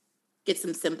get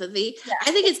some sympathy. Yeah.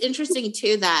 I think it's interesting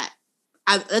too that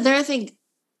another thing.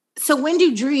 So when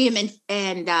do Dream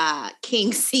and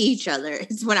King see each other?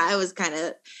 Is what I was kind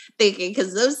of thinking,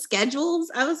 because those schedules,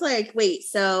 I was like, wait,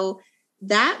 so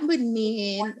that would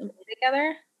mean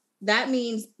together. That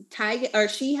means Tyga, or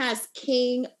she has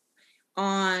King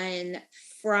on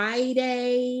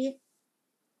Friday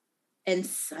and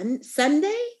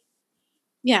Sunday.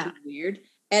 Yeah, weird.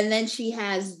 And then she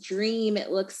has Dream,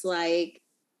 it looks like,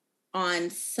 on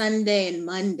Sunday and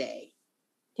Monday.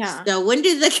 Yeah. So when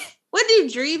do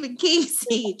Dream and King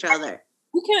see each other?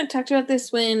 We kind of talked about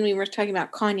this when we were talking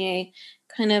about Kanye,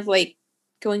 kind of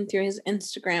going through his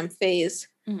Instagram phase,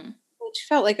 which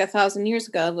felt like 1,000 years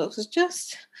ago, but it was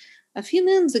just a few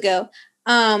moons ago.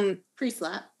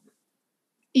 Pre-slap.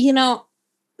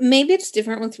 Maybe it's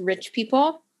different with rich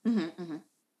people. Mm-hmm.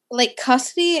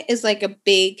 Custody is a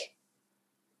big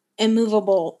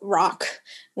immovable rock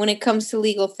when it comes to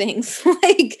legal things.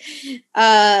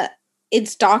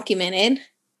 It's documented.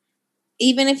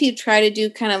 Even if you try to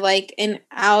do kind of an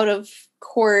out of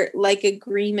court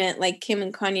agreement Kim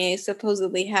and Kanye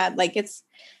supposedly had, it's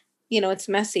it's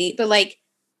messy, but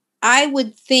I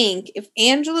would think if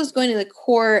Angela's going to the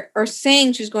court or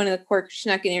saying she's going to the court because she's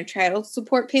not getting her child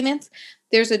support payments,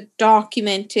 there's a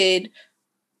documented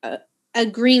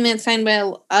agreement signed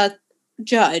by a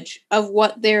judge of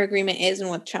what their agreement is and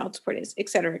what child support is, et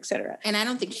cetera, et cetera. And I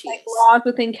don't think she is. Laws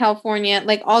within California,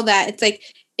 all that. It's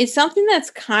it's something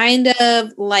that's kind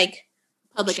of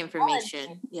public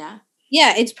information. Yeah.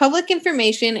 Yeah, it's public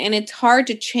information and it's hard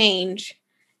to change.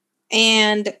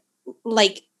 And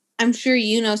I'm sure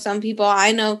some people,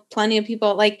 I know plenty of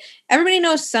people, everybody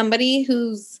knows somebody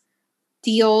who's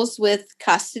deals with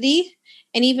custody.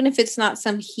 And even if it's not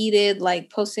some heated,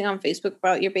 posting on Facebook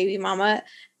about your baby mama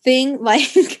thing,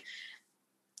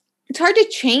 it's hard to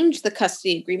change the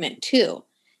custody agreement too.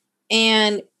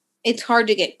 And it's hard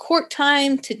to get court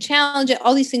time to challenge it.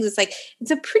 All these things. It's like,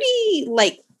 it's a pretty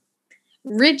like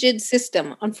rigid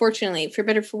system, unfortunately, for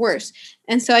better, for worse.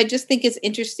 And so I just think it's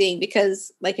interesting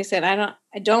because, like I said,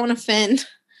 I don't want to offend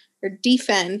or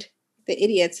defend the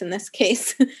idiots in this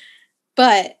case,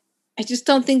 but I just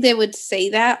don't think they would say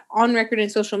that on record in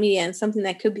social media and something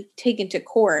that could be taken to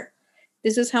court.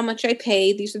 This is how much I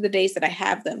pay. These are the days that I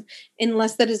have them,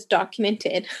 unless that is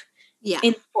documented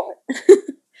in court.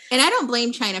 And I don't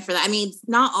blame Chyna for that. I mean,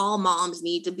 not all moms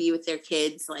need to be with their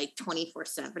kids like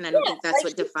 24/7. I don't think that's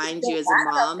what defines you as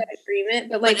a mom.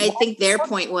 Agreement, but I think their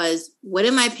point was, what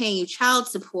am I paying you child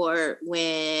support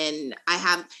when I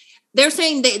have, they're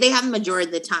saying they have a majority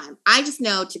of the time. I just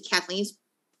know, to Kathleen's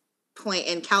point,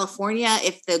 in California,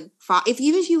 if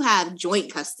even if you have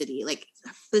joint custody, like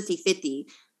 50-50,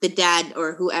 the dad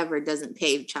or whoever doesn't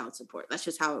pay child support. That's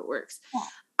just how it works. Yeah.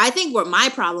 I think what my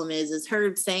problem is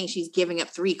her saying she's giving up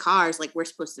 3 cars. Like, we're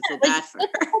supposed to feel bad for her.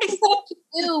 What does that have to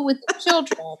do with the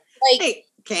children? Like,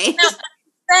 okay.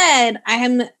 Said I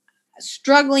am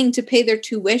struggling to pay their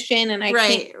tuition, and I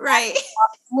can't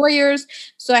lawyers,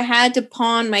 so I had to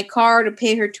pawn my car to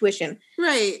pay her tuition.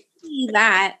 Right.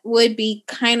 That would be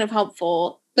kind of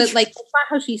helpful, but like, that's not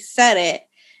how she said it.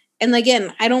 And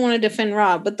again, I don't want to defend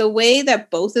Rob, but the way that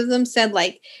both of them said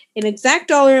like an exact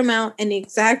dollar amount and the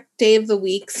exact day of the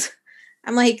weeks,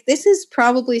 I'm like, this is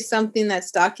probably something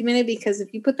that's documented, because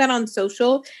if you put that on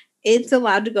social, it's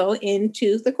allowed to go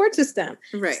into the court system.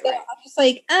 Right. So I'm just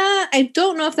like, I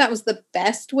don't know if that was the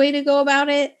best way to go about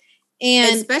it.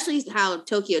 And especially how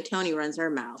Tokyo Tony runs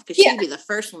her mouth, because she'd be the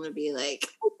first one to be like,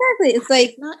 exactly. It's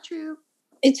like, not true.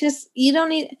 It's just, you don't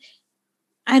need,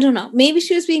 I don't know. Maybe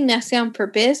she was being nasty on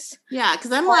purpose. Yeah,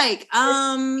 because I'm like,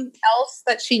 else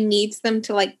that she needs them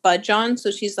to like budge on. So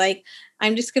she's like,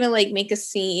 I'm just gonna like make a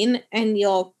scene and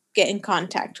you'll get in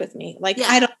contact with me. Like,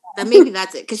 I don't know. That maybe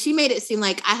that's it. Because she made it seem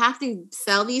like I have to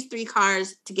sell these 3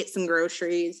 cars to get some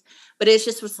groceries. But it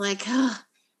just was like,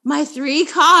 my 3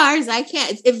 cars. I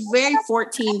can't. It's very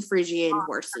 14 Phrygian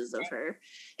horses of her.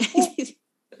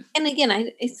 And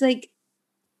again, it's like,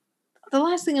 the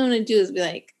last thing I want to do is be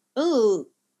like, oh,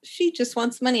 she just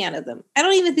wants money out of them. I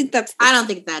don't even think that's... I don't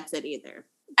think that's it either.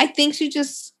 I think she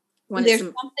just... There's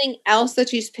something else that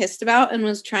she's pissed about and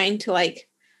was trying to like...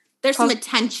 There's some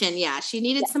attention. Yeah, she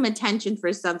needed some attention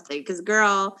for something. Because,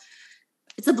 girl,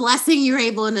 it's a blessing you're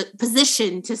able in a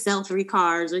position to sell 3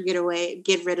 cars or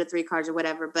get rid of 3 cars or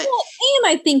whatever. But and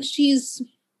I think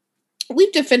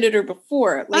we've defended her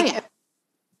before. Like,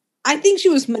 I think she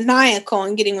was maniacal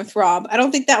in getting with Rob. I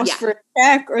don't think that was for a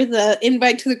check or the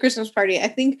invite to the Christmas party. I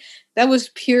think that was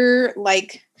pure,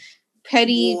 like,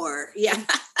 petty war. Yeah.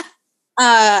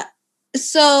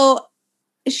 So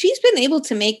she's been able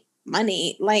to make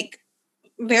money, like,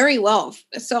 very well.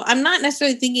 So I'm not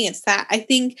necessarily thinking it's that. I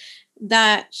think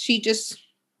that she just,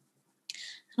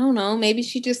 I don't know, maybe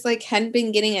she just, like, hadn't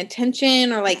been getting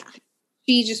attention, or, like,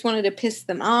 she just wanted to piss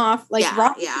them off. Like,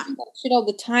 Rob would do that shit all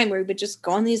the time, where he would just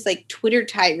go on these like Twitter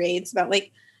tirades about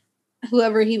like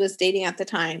whoever he was dating at the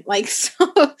time. Like, so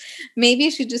maybe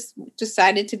she just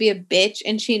decided to be a bitch,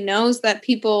 and she knows that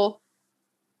people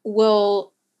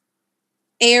will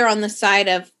err on the side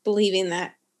of believing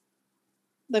that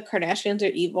the Kardashians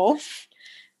are evil,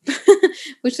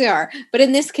 which they are. But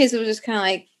in this case, it was just kind of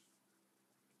like,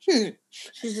 She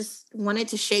just wanted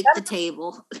to shake the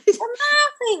table.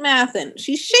 Mathin'.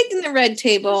 She's shaking the red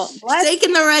table.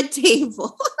 Shaking the red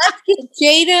table. Let's get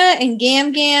Jada and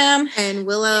Gam Gam and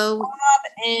Willow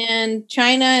Bob and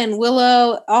Chyna and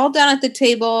Willow all down at the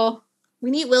table.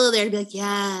 We need Willow there to be like,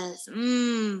 yes,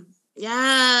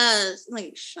 yes. I'm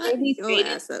like, shut your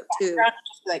ass up too.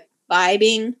 Just like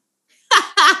vibing.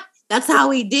 That's how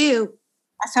we do.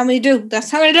 That's how we do. That's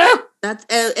how we do. That's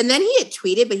and then he had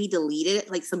tweeted, but he deleted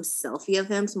it, like some selfie of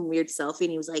him, some weird selfie,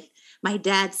 and he was like, "My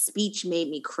dad's speech made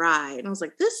me cry," and I was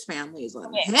like, "This family is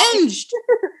unhinged."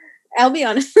 I'll be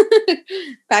honest.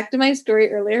 Back to my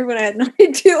story earlier when I had no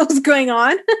idea what was going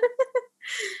on.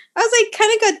 I was like,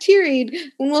 kind of got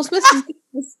teary when Will Smith was giving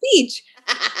the speech,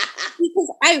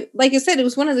 because like I said, it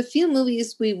was one of the few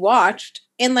movies we watched,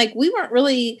 and like we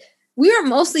were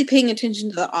mostly paying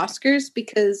attention to the Oscars,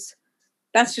 because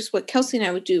that's just what Kelsey and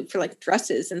I would do for like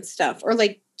dresses and stuff, or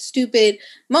like stupid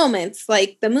moments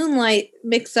like the Moonlight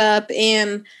mix-up,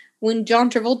 and when John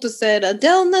Travolta said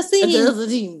Adele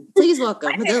Nasim. Please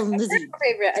welcome Adele Nasim.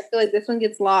 Favorite. I feel like this one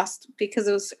gets lost because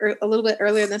it was a little bit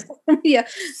earlier than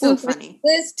so funny.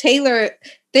 Liz Taylor,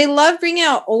 they love bringing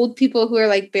out old people who are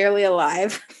like barely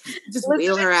alive. Just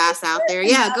wheel her ass out there.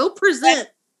 Yeah, go present.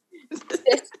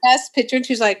 This best picture, and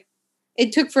she's like,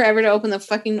 it took forever to open the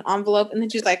fucking envelope, and then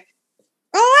she's like,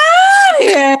 oh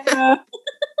yeah.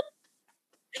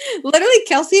 Literally,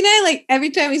 Kelsey and I, like, every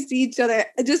time we see each other,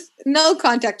 just no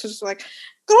contact, just like,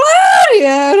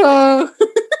 Gladiator!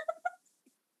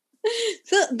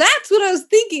 So that's what I was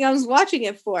thinking I was watching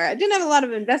it for. I didn't have a lot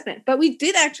of investment, but we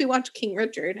did actually watch King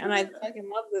Richard, and I fucking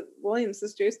love the Williams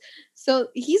sisters. So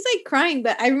he's, like, crying,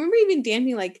 but I remember even Dan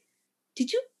being like,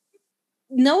 did you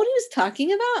know what he was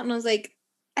talking about? And I was like,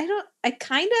 I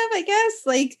kind of, I guess,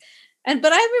 like,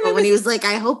 but I remember when he was like,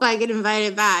 I hope I get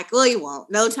invited back. Well, you won't.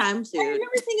 No time soon. I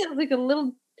remember thinking it was like a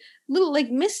little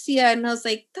like Mistia, and I was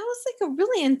like, that was like a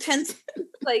really intense,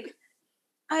 like,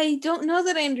 I don't know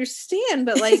that I understand,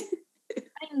 but like,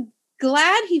 I'm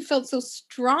glad he felt so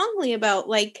strongly about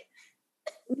like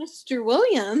Mr.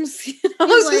 Williams. You know?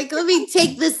 He's like, let me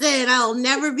take this in. I'll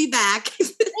never be back.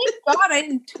 Thank God I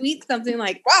didn't tweet something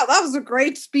like, wow, that was a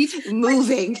great speech.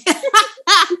 Moving.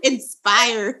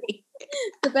 Inspiring.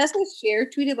 The best was Cher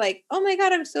tweeted like, oh my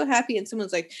God, I'm so happy. And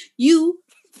someone's like, you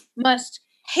must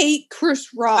hate Chris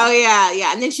Rock. Oh yeah,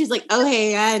 yeah. And then she's like, oh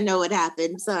hey, I know what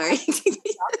happened. Sorry.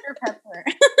 Dr. Pepper.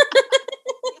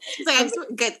 She's like,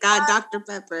 good God, Dr.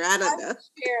 Pepper. I don't know.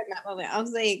 Cher in that moment. I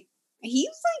was like, he's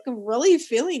like really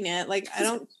feeling it. Like,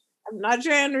 I'm not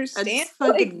sure I understand. It's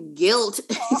fucking guilt.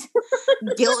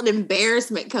 Guilt and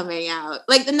embarrassment coming out.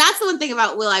 Like, and that's the one thing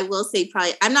about Will, I will say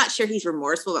probably, I'm not sure he's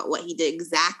remorseful about what he did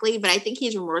exactly, but I think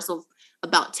he's remorseful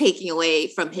about taking away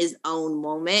from his own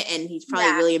moment, and he's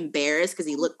probably really embarrassed because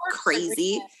he looked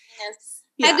crazy. Yes.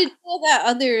 Yeah. I did tell that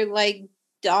other like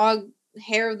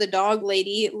hair of the dog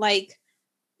lady, like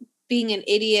being an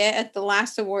idiot at the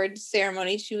last awards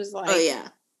ceremony. She was like, oh yeah,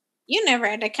 you never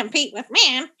had to compete with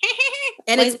men.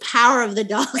 And like, it's power of the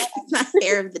dog, not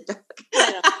hair of the dog.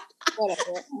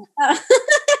 Whatever.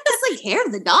 It's like hair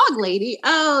of the dog lady.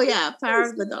 Oh yeah, power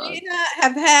of the dog.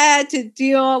 Have had to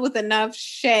deal with enough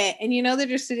shit, and you know they're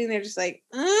just sitting there, just like,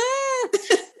 why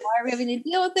are we having to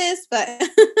deal with this? But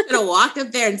gonna walk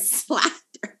up there and slap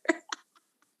her.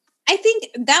 I think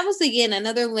that was again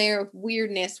another layer of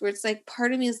weirdness where it's like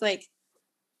part of me is like,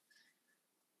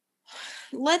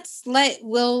 let's let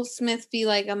Will Smith be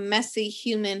like a messy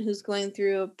human who's going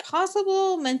through a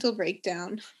possible mental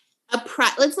breakdown.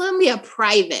 Let's let him be a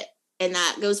private, and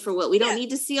that goes for what we don't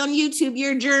need to see on YouTube.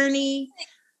 Your journey,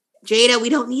 Jada. We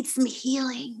don't need some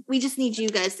healing. We just need you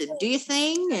guys to do your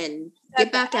thing and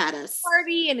get back at us.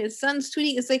 Party and his son's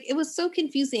tweeting. It's like it was so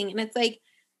confusing, and it's like,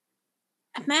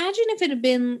 imagine if it had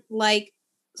been like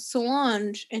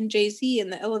Solange and Jay-Z in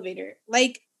the elevator.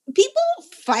 Like people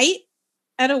fight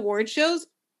at award shows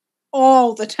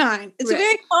all the time. It's a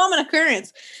very common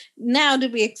occurrence. Now,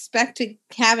 did we expect to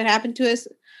have it happen to us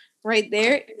right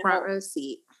there? Front row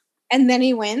seat. And then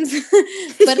he wins.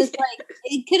 But it's like,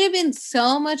 it could have been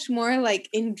so much more like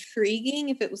intriguing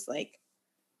if it was like,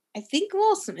 I think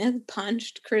Will Smith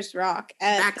punched Chris Rock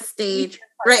at backstage.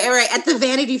 Right. At the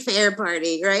Vanity Fair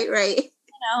party. Right.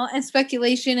 You know, and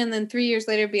speculation. And then 3 years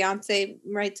later, Beyonce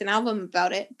writes an album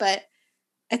about it. But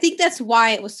I think that's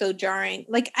why it was so jarring.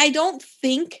 Like, I don't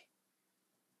think,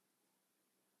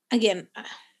 again,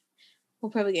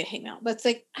 we'll probably get hang out, but it's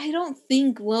like, I don't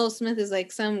think Will Smith is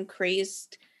like some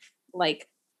crazed, like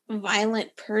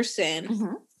violent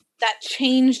person that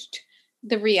changed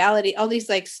the reality. All these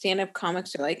like stand-up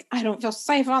comics are like, I don't feel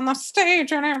safe on the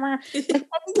stage anymore. Like, I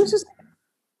think it's just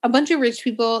a bunch of rich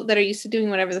people that are used to doing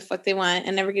whatever the fuck they want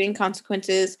and never getting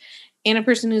consequences, and a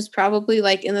person who's probably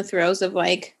like in the throes of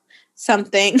like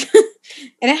something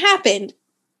and it happened,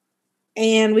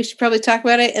 and we should probably talk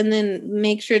about it and then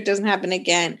make sure it doesn't happen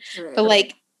again. But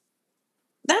like,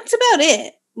 that's about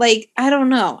it. Like, I don't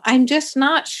know. I'm just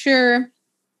not sure.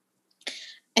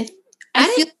 I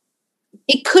feel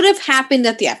it could have happened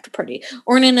at the after party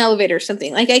or in an elevator or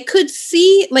something. Like, I could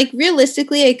see, like,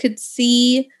 realistically, I could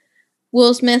see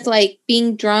Will Smith, like,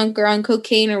 being drunk or on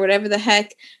cocaine or whatever the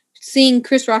heck, seeing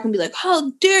Chris Rock and be like,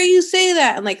 how dare you say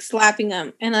that? And, like, slapping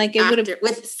him. And, like, it would have...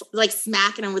 with, like,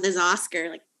 smacking him with his Oscar.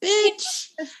 Like,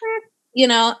 bitch! You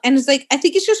know? And it's like, I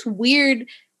think it's just weird.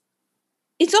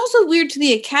 It's also weird to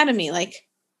the Academy, like,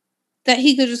 that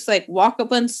he could just, like, walk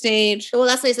up on stage. Well,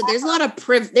 that's what I said. There was a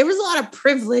lot of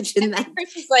privilege in that.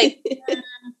 Chris was like,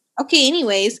 okay,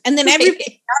 anyways. And then everybody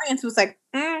in the audience was like,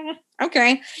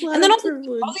 okay. And then all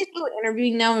these people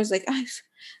interviewing now was like,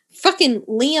 fucking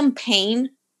Liam Payne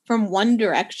from One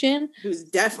Direction, who's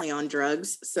definitely on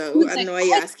drugs. So I don't know why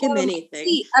you ask him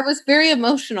anything. I was very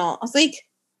emotional. I was like,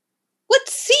 what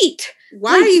seat?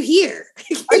 Why are you here?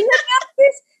 Are you at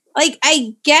this? Like,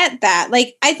 I get that.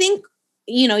 Like, I think,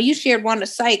 you know, you shared Wanda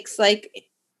Sykes, like,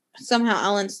 somehow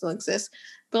Ellen still exists.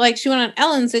 But, like, she went on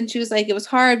Ellen's and she was like, it was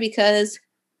hard because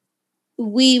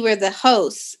we were the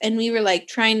hosts and we were, like,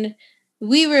 trying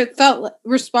we felt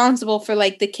responsible for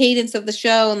like the cadence of the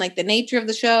show and like the nature of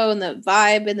the show and the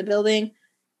vibe in the building.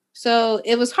 So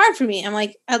it was hard for me. I'm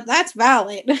like, that's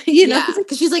valid, you know?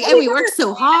 Because she's like, hey, we worked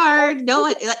so hard. No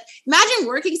one, like, imagine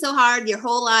working so hard your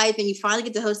whole life and you finally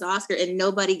get to host the Oscar and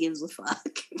nobody gives a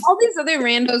fuck. All these other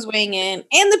randos weighing in,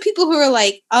 and the people who are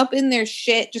like up in their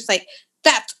shit, just like,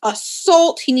 that's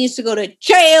assault. He needs to go to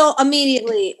jail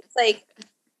immediately. It's like,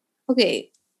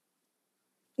 okay,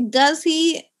 does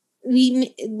he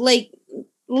like,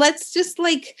 let's just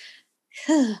like,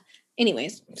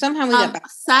 anyways, somehow we got back.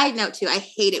 Side note too, I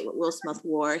hated what Will Smith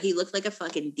wore. He looked like a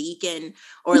fucking deacon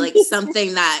or like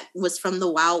something that was from the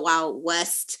Wild Wild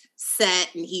West set,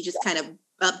 and he just kind of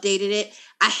updated it.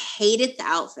 I hated the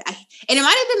outfit. And it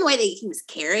might have been the way that he was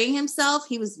carrying himself.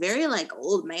 He was very like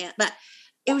old man, but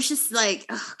it was just like,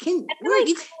 the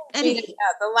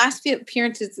last few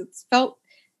appearances, it's felt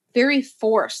very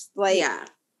forced. Like,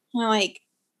 like,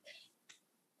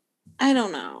 I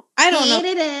don't know. I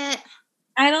hated it.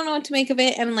 I don't know what to make of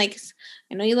it. And like,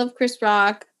 I know you love Chris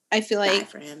Rock. I feel like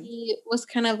he was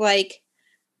kind of like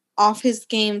off his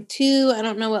game too. I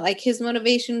don't know what like his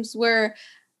motivations were.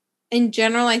 In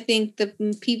general, I think the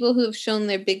people who have shown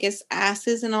their biggest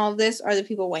asses in all of this are the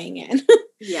people weighing in.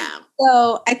 Yeah.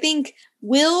 So I think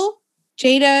Will,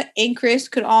 Jada, and Chris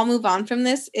could all move on from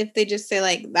this if they just say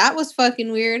like, that was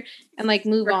fucking weird, and like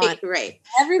move on. Right.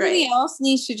 Everybody else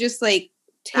needs to just like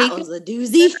take that was a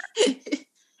doozy.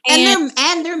 And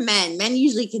they're men. Men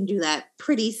usually can do that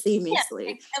pretty seamlessly.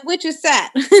 Yeah, which is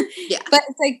sad. Yeah. But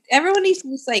it's like everyone needs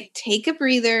to just like take a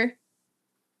breather.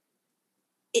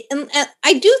 And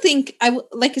I do think,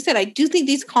 like I said, I do think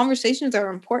these conversations are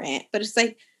important, but it's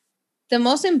like the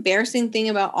most embarrassing thing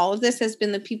about all of this has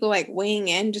been the people like weighing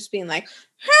in, just being like,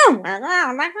 and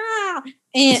on both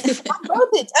ends,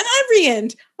 on every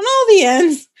end, on all the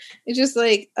ends. It's just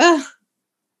like, ugh.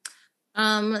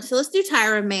 So let's do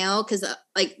Tyra Mail, because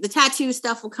like the tattoo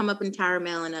stuff will come up in Tyra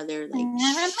Mail and other like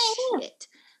shit.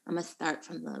 I'm gonna start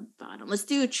from the bottom. Let's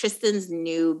do Tristan's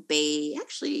new bae.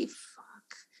 Actually, fuck.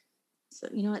 So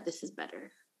you know what? This is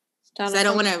better. So I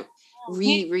don't want to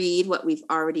reread what we've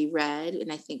already read,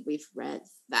 and I think we've read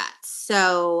that.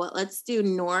 So let's do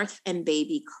North and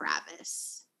Baby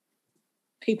Kravis.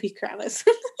 Baby Kravis.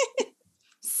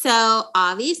 So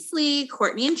obviously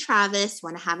Courtney and Travis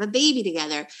want to have a baby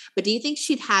together, but do you think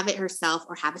she'd have it herself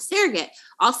or have a surrogate?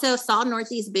 Also saw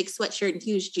Northie's big sweatshirt and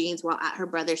huge jeans while at her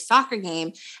brother's soccer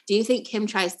game. Do you think Kim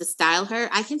tries to style her?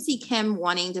 I can see Kim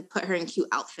wanting to put her in cute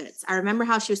outfits. I remember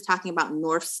how she was talking about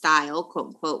North style, quote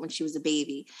unquote, when she was a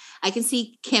baby. I can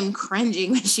see Kim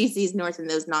cringing when she sees North in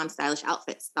those non-stylish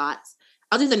outfits. Thoughts?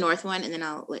 I'll do the North one, and then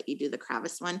I'll let you do the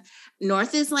Kravis one.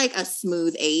 North is like a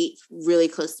smooth 8, really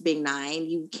close to being 9.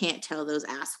 You can't tell those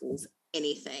assholes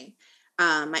anything.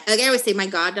 Like I always say, my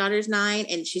goddaughter's 9,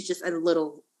 and she's just a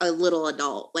little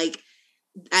adult. Like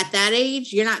at that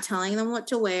age, you're not telling them what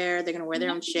to wear. They're gonna wear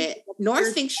their own shit.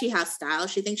 North thinks she has style.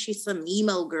 She thinks she's some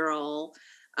emo girl,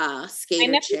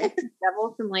 skater chick.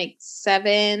 Devil from like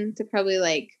 7 to probably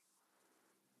like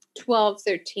 12,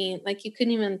 13. Like you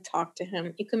couldn't even talk to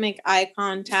him. You could make eye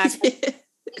contact.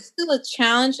 It's still a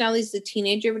challenge. Now he's a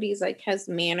teenager, but he's like has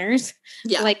manners.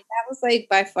 Yeah. Like that was like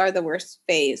by far the worst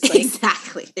phase. Like,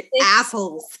 exactly.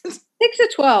 Assholes. 6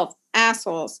 to 12.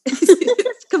 Assholes.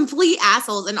 Complete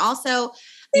assholes. And also,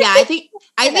 yeah, I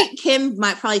think Kim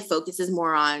might probably focuses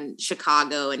more on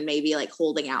Chicago and maybe like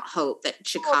holding out hope that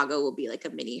Chicago will be like a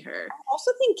mini her. I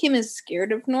also think Kim is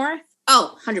scared of North.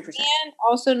 Oh, 100%. And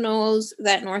also knows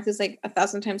that North is like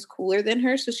 1,000 times cooler than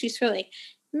her. So she's feeling like,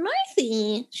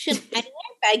 Northie, should I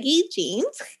wear baggy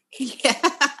jeans? Yeah.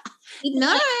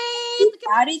 Nice.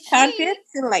 Body conscious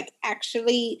and like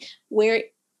actually wear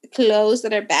clothes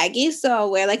that are baggy. So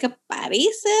I'll wear like a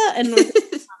bodysuit and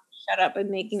shut up and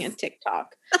making a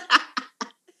TikTok.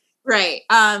 Right.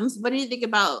 So what do you think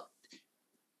about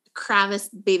Kravis,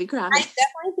 baby Kravis? I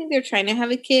definitely think they're trying to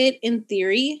have a kid in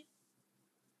theory.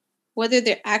 Whether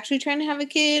they're actually trying to have a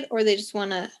kid or they just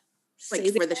want to like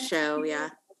for the show, yeah.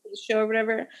 For the show or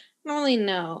whatever. I don't really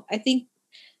know. I think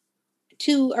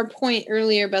to our point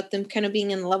earlier about them kind of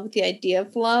being in love with the idea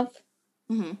of love.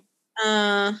 Mm-hmm.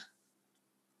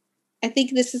 I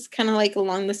think this is kind of like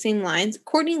along the same lines.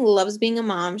 Courtney loves being a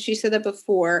mom. She said that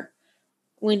before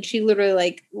when she literally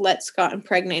like let Scott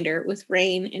impregnate her with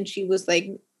Rain and she was like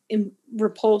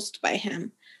repulsed by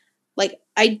him. Like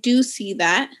I do see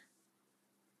that.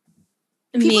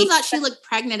 People thought she looked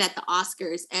pregnant at the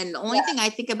Oscars. And the only thing I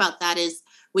think about that is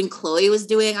when Chloe was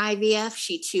doing IVF,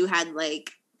 she too had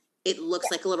like, it looks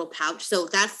like a little pouch. So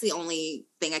that's the only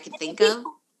thing I can think of.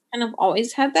 And I've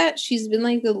always had that. She's been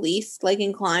like the least like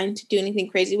inclined to do anything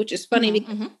crazy, which is funny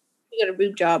because She got a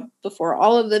boob job before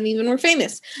all of them even were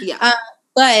famous. Yeah.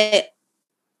 But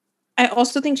I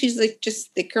also think she's like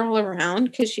just thicker all around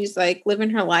because she's like living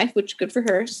her life, which good for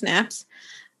her. Snaps.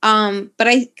 But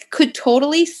I could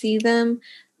totally see them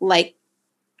like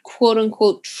quote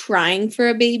unquote trying for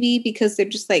a baby because they're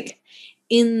just like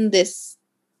in this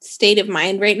state of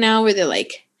mind right now where they're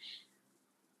like,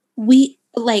 we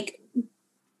like,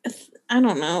 I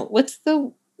don't know, what's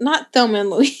the, not Thelma and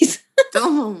Louise.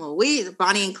 Thelma and Louise,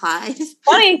 Bonnie and Clyde.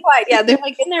 Bonnie and Clyde, yeah, they're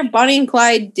like in their Bonnie and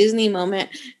Clyde Disney moment.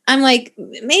 I'm like,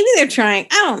 maybe they're trying.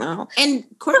 I don't know. And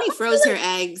Courtney froze her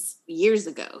eggs years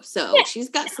ago, so yeah, she's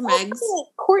got some eggs.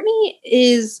 Courtney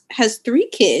has 3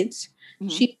 kids. Mm-hmm.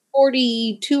 She's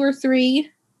 42 or 3.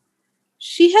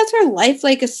 She has her life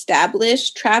like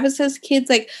established. Travis has kids.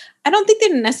 Like, I don't think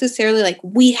they're necessarily like,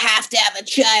 we have to have a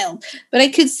child, but I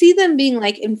could see them being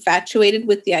like infatuated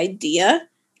with the idea.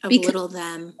 Belittle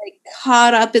them. Like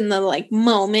caught up in the like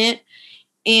moment.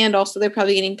 And also they're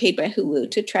probably getting paid by Hulu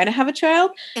to try to have a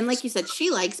child. And like you said, she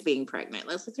likes being pregnant.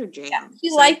 That's her jam. Yeah, she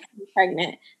likes being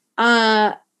pregnant.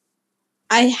 I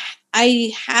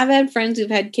have had friends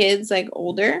who've had kids like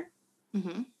older.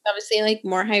 Mm-hmm. Obviously like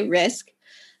more high risk.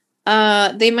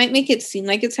 They might make it seem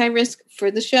like it's high risk for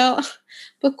the show.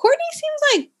 But Courtney seems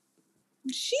like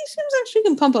she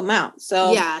can pump them out.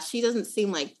 So yeah, she doesn't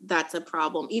seem like that's a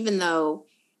problem, even though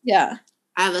yeah.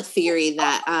 I have a theory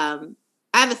about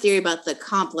the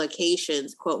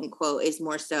complications, quote unquote, is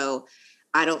more so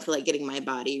I don't feel like getting my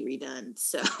body redone.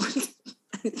 So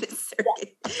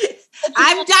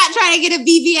I'm not trying to get a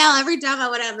BBL every time I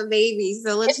want to have a baby.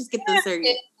 So let's just get the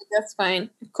surgery. That's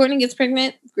fine. If Courtney gets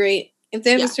pregnant, great. If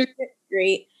they have a surgery,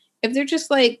 great. If they're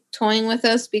just like toying with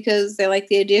us because they like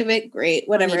the idea of it, great.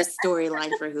 Whatever. A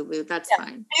storyline for Hulu, that's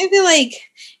fine. I feel like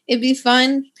it'd be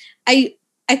fun.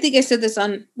 I think I said this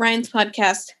on Ryan's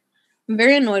podcast. I'm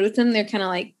very annoyed with them. They're kind of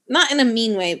like, not in a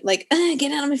mean way, like,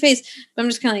 get out of my face. But I'm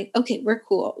just kind of like, okay, we're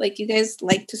cool. Like, you guys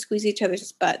like to squeeze each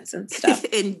other's butts and stuff.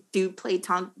 And do play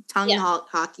tongue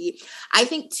hockey. I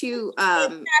think, too,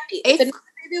 if they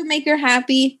do make her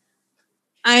happy,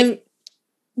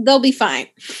 they'll be fine.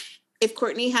 If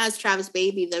Courtney has Travis'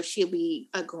 baby, though, she'll be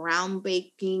a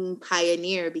groundbreaking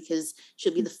pioneer because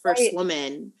she'll be the first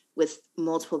woman with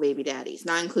multiple baby daddies,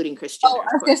 not including Kris Jenner. Oh, I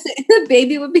was going to say, the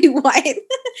baby would be white.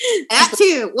 That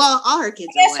too. Well, all her kids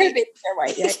are white. Her babies are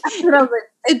white, yeah.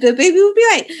 The baby would be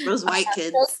white. Those white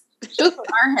kids. Shows where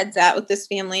our head's at with this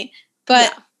family.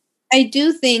 But yeah. I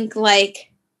do think,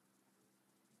 like,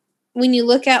 when you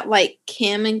look at, like,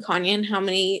 Kim and Kanye and how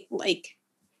many, like,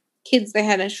 kids they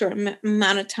had in a short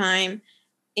amount of time,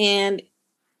 and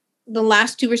the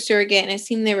last 2 were surrogate, and it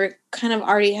seemed they were kind of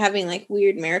already having like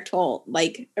weird marital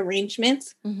like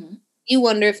arrangements. Mm-hmm. You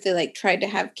wonder if they like tried to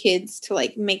have kids to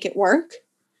like make it work.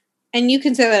 And you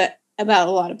can say that about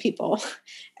a lot of people.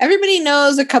 Everybody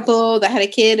knows a couple that had a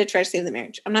kid to try to save the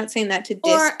marriage. I'm not saying that to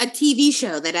or a TV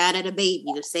show that added a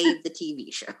baby to save the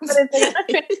TV show. But if they're not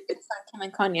trying to fix Kim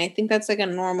and Kanye, I think that's like a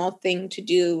normal thing to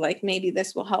do. Like maybe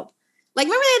this will help. Like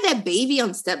remember they had that baby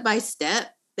on Step by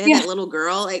Step? They had that little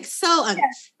girl, like so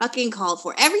fucking called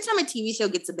for. Every time a TV show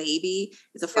gets a baby,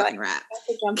 it's a fucking wrap.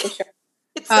 But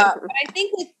I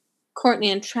think with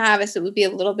Courtney and Travis, it would be a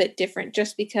little bit different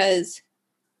just because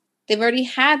they've already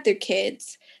had their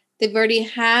kids. They've already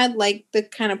had like the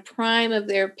kind of prime of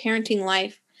their parenting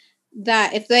life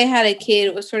that if they had a kid,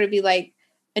 it would sort of be like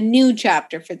a new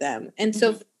chapter for them. And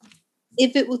so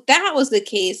if that was the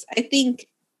case, I think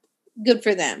good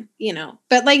for them, you know.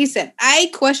 But like you said,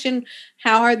 I question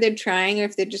how hard they're trying or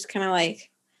if they're just kind of like,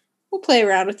 we'll play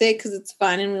around with it because it's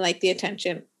fun and we like the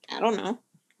attention. I don't know.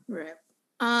 Right.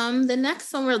 The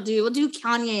next one we'll do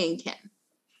Kanye and Kim.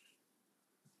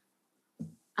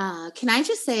 Can I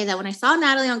just say that when I saw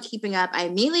Natalie on Keeping Up, I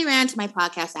immediately ran to my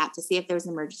podcast app to see if there was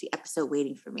an emergency episode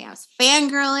waiting for me. I was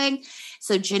fangirling,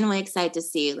 so genuinely excited to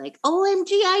see, like, OMG,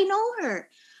 I know her.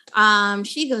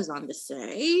 She goes on to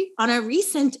say, on a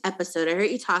recent episode, I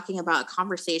heard you talking about a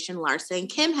conversation Larsa and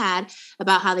Kim had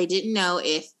about how they didn't know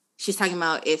if, she's talking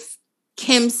about if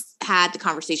Kim's had the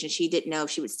conversation, she didn't know if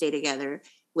she would stay together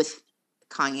with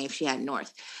Kanye if she had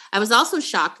North. I was also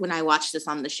shocked when I watched this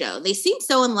on the show. They seem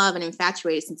so in love and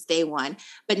infatuated since day one,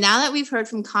 but now that we've heard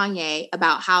from Kanye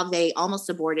about how they almost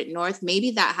aborted North,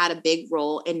 maybe that had a big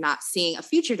role in not seeing a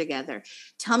future together.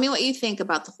 Tell me what you think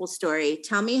about the whole story.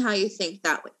 Tell me how you think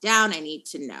that went down. I need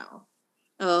to know.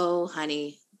 Oh,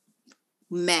 honey.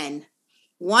 Men.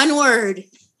 One word.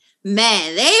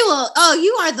 men, they will,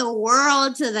 you are the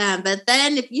world to them. But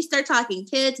then if you start talking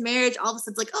kids, marriage, all of a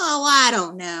sudden it's like, well, I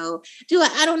don't know.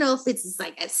 I don't know if it's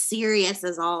like as serious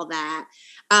as all that.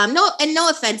 No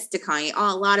offense to Kanye.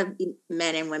 A lot of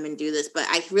men and women do this, but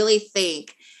I really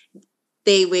think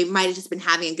we might have just been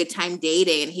having a good time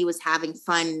dating, and he was having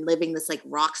fun living this like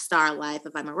rock star life.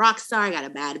 If I'm a rock star, I got a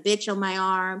bad bitch on my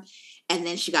arm. And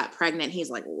then she got pregnant.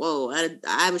 He's like, whoa,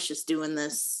 I was just doing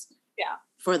this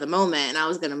for the moment, and I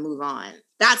was going to move on.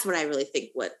 That's what I really think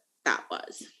what that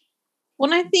was.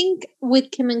 Well, I think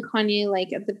with Kim and Kanye,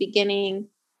 like at the beginning,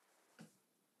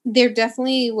 there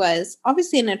definitely was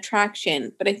obviously an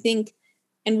attraction, but I think,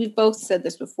 and we've both said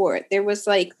this before, there was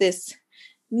like this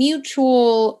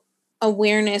mutual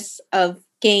awareness of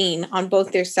gain on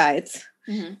both their sides.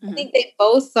 Mm-hmm. I think they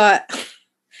both thought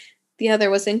the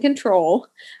other was in control,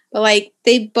 but like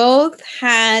they both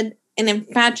had an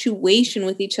infatuation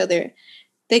with each other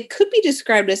that could be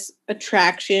described as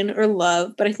attraction or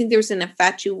love, but I think there was an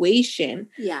infatuation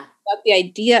about the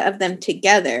idea of them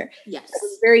together. Yes. It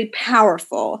was very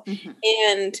powerful. Mm-hmm.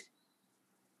 And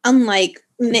unlike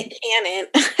Nick Cannon,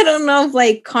 I don't know if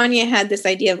like Kanye had this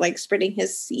idea of like spreading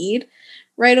his seed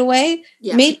right away.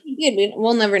 Yeah. Maybe he did.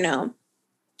 We'll never know.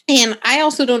 And I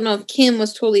also don't know if Kim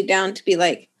was totally down to be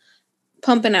like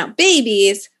pumping out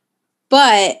babies,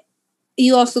 but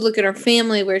you also look at our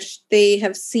family where they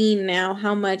have seen now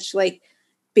how much like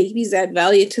babies add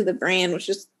value to the brand, which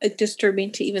is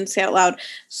disturbing to even say out loud.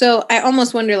 So I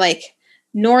almost wonder like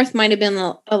North might have been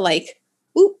a like,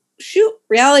 ooh, shoot,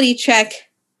 reality check.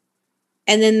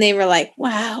 And then they were like,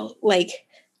 wow, like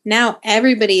now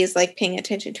everybody is like paying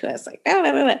attention to us. Like, blah,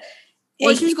 blah, blah.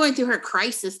 Well, she was going through her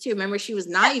crisis too. Remember, she was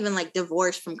not even like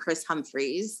divorced from Chris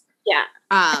Humphries. Yeah.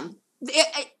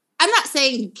 I'm not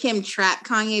saying Kim trapped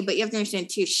Kanye, but you have to understand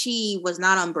too, she was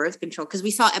not on birth control, because we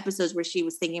saw episodes where she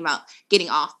was thinking about getting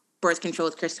off birth control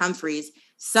with Chris Humphries.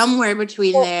 Somewhere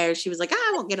between there, she was like,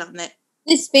 I won't get on it.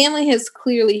 This family has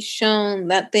clearly shown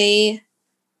that they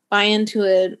buy into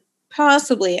a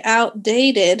possibly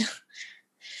outdated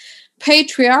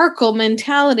patriarchal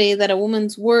mentality that a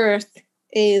woman's worth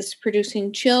is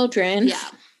producing children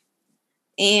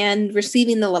and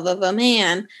receiving the love of a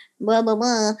man. Blah, blah,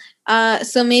 blah.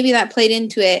 So maybe that played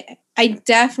into it. I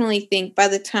definitely think by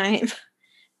the time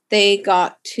they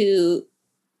got to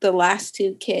the last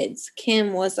two kids,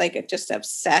 Kim was like just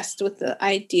obsessed with the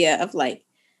idea of like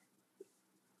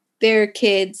their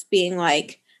kids being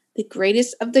like the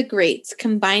greatest of the greats,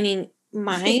 combining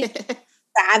my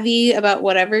savvy about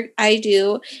whatever I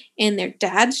do and their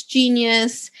dad's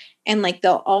genius, and like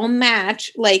they'll all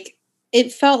match. Like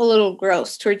it felt a little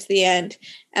gross towards the end.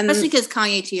 And especially because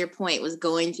Kanye, to your point, was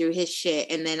going through his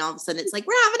shit, and then all of a sudden it's like,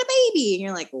 we're having a baby, and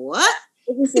you're like, what?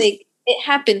 It was like, it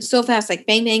happened so fast, like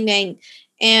bang, bang, bang.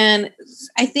 And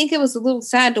I think it was a little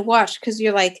sad to watch, because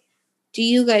you're like, do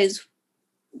you guys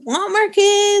want more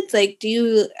kids? Like,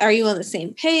 are you on the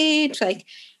same page? Like,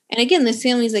 and again, this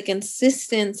family's like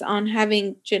insistence on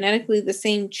having genetically the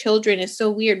same children is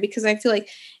so weird, because I feel like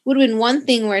it would have been one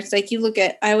thing where it's like, you look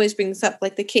at, I always bring this up,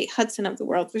 like the Kate Hudson of the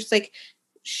world. There's like,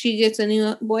 she gets a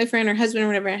new boyfriend or husband or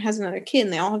whatever and has another kid,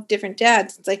 and they all have different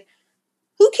dads. It's like,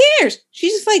 who cares?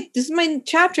 She's just like, this is my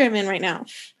chapter I'm in right now.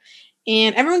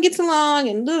 And everyone gets along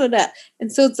and blah, blah, blah.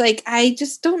 And so it's like, I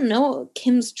just don't know what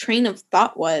Kim's train of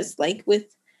thought was like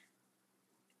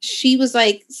she was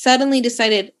like, suddenly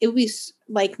decided it would be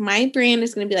like, my brand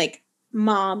is going to be like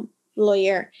mom,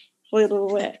 lawyer, blah, blah,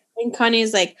 blah. And Kanye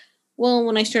is like, well,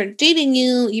 when I started dating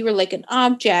you, you were like an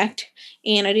object,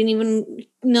 and I didn't even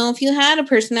know if you had a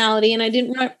personality, and I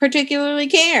didn't particularly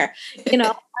care. You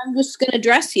know, I'm just going to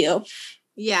dress you.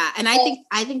 Yeah, and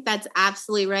I think that's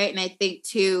absolutely right. And I think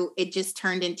too, it just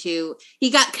turned into, he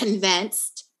got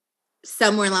convinced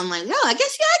somewhere along the line, oh, I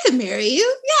guess I could marry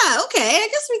you. Yeah, okay, I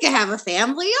guess we could have a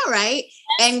family. All right,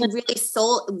 and really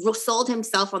sold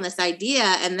himself on this idea.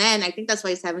 And then I think that's why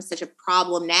he's having such a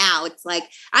problem now. It's like,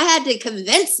 I had to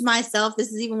convince myself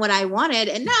this is even what I wanted,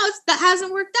 and now that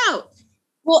hasn't worked out.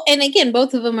 Well, and again,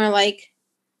 both of them are like,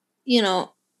 you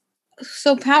know,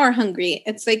 so power hungry.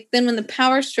 It's like, then when the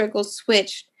power struggle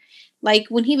switched, like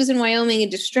when he was in Wyoming and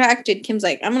distracted, Kim's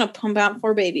like, I'm going to pump out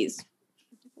 4 babies.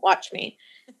 Watch me.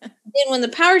 Then when the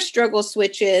power struggle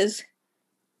switches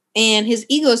and his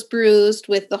ego's bruised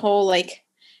with the whole like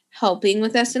helping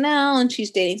with SNL, and she's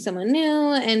dating someone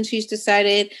new, and she's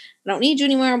decided, I don't need you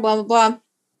anymore, blah, blah, blah.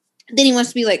 Then he wants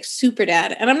to be like super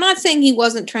dad. And I'm not saying he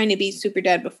wasn't trying to be super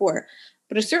dad before,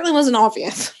 but it certainly wasn't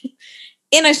obvious.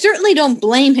 And I certainly don't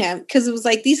blame him, because it was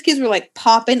like these kids were like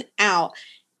popping out,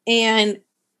 and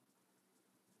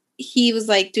he was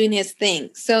like doing his thing.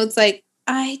 So it's like,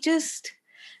 I just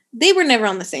they were never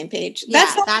on the same page.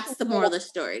 Yeah, that's the moral of the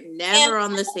story. Never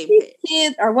on the same page.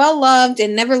 Kids are well loved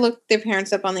and never looked their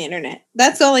parents up on the internet.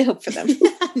 That's all I hope for them.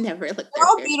 Never look. They're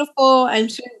all beautiful. I'm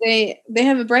sure they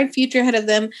have a bright future ahead of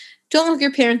them. Don't look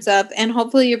your parents up, and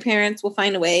hopefully your parents will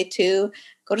find a way to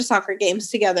go to soccer games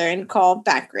together and call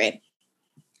back grade.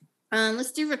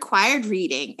 Let's do required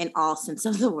reading in all sense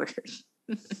of the word.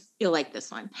 You'll like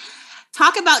this one.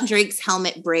 Talk about Drake's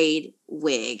helmet braid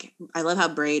wig. I love how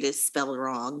braid is spelled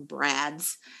wrong.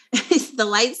 Brads. The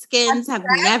light skins have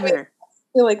never. I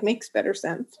feel like makes better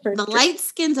sense. The light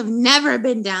skins have never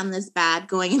been down this bad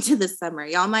going into the summer.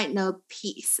 Y'all might know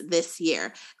peace this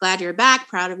year. Glad you're back.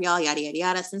 Proud of y'all. Yada, yada,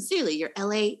 yada. Sincerely, your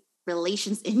LA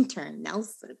relations intern,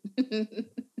 Nelson. I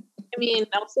mean,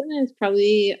 Nelson is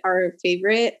probably our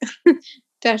favorite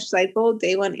Dash Cycle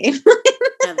Day 1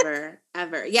 ever.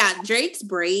 Yeah, Drake's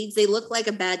braids, they look like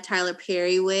a bad Tyler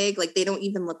Perry wig. Like, they don't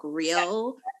even look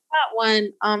real. That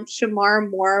one, Shamar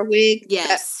Moore wig.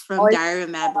 Yes, from Diary of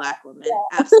a Mad Black Woman.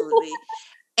 Yeah. Absolutely.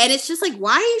 And it's just like,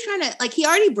 why are you trying to, like, he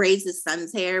already braids his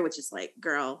son's hair, which is like,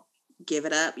 girl, give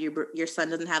it up. Your son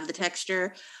doesn't have the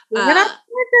texture. Give it up,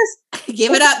 Delicious.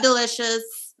 Give it up,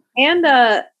 Delicious.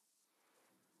 And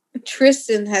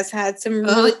Tristan has had some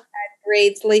really bad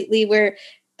braids lately where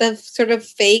the sort of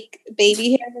fake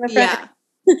baby hair in the front.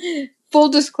 Yeah. Full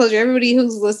disclosure, everybody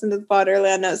who's listened to the pod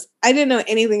earlier knows I didn't know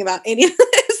anything about any of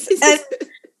this. And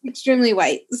extremely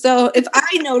white. So if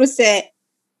I notice it.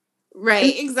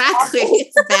 Right, exactly.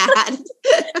 It's bad.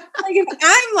 Like if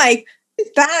I'm like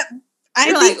that.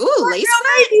 You're like, ooh, lace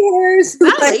front?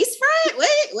 Not like, lace front?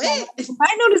 Wait. If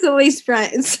I notice a lace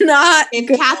front, it's not. If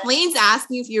good. Kathleen's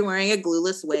asking if you're wearing a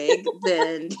glueless wig,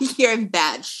 then you're in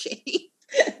bad shape.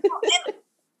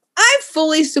 I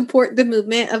fully support the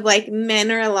movement of like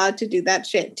men are allowed to do that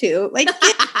shit too. Like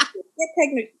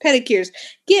get pedicures,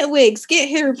 get wigs, get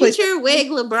hair replacements. Get your wig,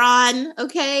 LeBron.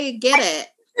 Okay, get it.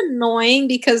 It's annoying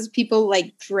because people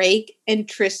like Drake and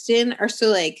Tristan are so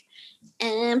like,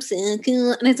 I'm so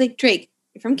cool. And it's like, Drake,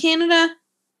 you're from Canada.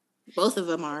 Both of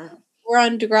them are. We're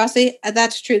on Degrassi.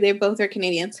 That's true. They both are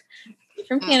Canadians. You're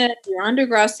from Canada. You're on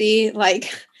Degrassi.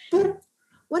 Like,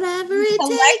 whatever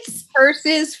it takes.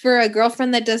 Purses for a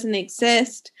girlfriend that doesn't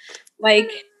exist. Like,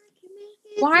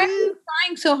 why are you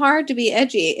trying so hard to be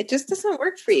edgy? It just doesn't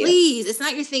work for you. Please. It's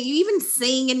not your thing. You even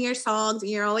sing in your songs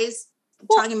and you're always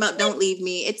talking about don't leave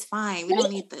me. It's fine. We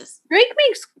don't need this. Drake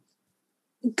makes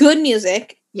good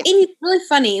music. Yeah. And he's really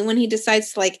funny when he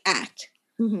decides to like act.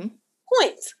 Mm-hmm.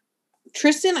 Points.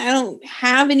 Tristan, I don't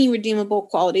have any redeemable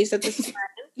qualities at this time.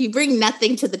 You bring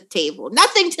nothing to the table.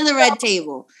 Nothing to the red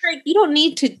table. Like, you don't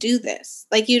need to do this.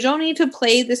 Like, you don't need to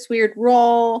play this weird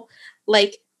role.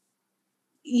 Like,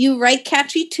 you write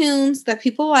catchy tunes that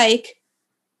people like.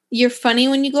 You're funny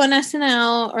when you go on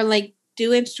SNL or like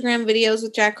do Instagram videos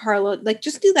with Jack Harlow. Like,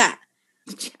 just do that.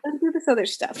 Don't do this other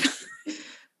stuff.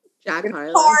 Jack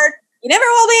Harlow. Hard. You never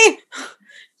will be.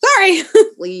 Sorry.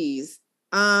 Please.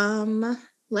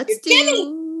 Let's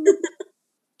do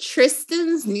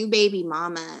Tristan's new baby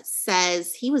mama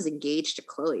says he was engaged to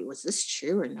Chloe. Was this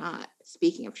true or not?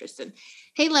 Speaking of Tristan.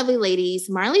 Hey, lovely ladies.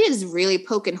 Marley is really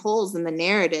poking holes in the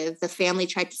narrative the family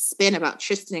tried to spin about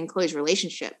Tristan and Chloe's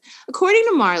relationship. According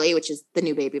to Marley, which is the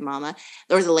new baby mama,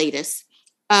 or the latest,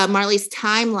 Marley's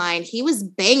timeline, he was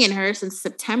banging her since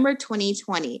September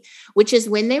 2020, which is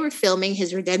when they were filming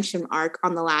his redemption arc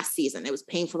on the last season. It was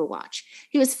painful to watch.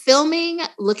 He was filming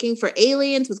Looking for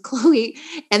Aliens with Chloe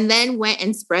and then went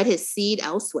and spread his seed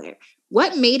elsewhere.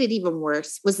 What made it even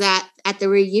worse was that at the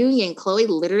reunion, Chloe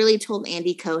literally told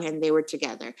Andy Cohen they were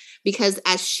together because,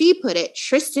 as she put it,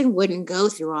 Tristan wouldn't go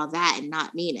through all that and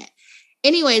not mean it.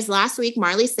 Anyways, last week,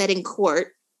 Marley said in court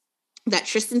that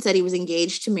Tristan said he was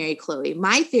engaged to marry Chloe.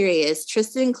 My theory is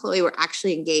Tristan and Chloe were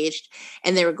actually engaged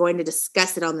and they were going to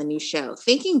discuss it on the new show.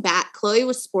 Thinking back, Chloe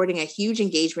was sporting a huge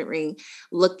engagement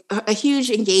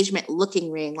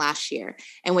looking ring last year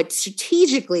and would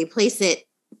strategically place it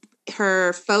in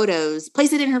her photos.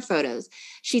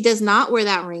 She does not wear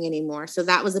that ring anymore, so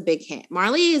that was a big hint.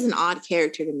 Marley is an odd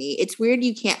character to me. It's weird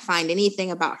you can't find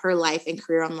anything about her life and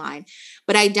career online,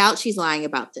 but I doubt she's lying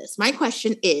about this. My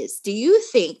question is, do you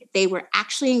think they were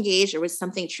actually engaged or was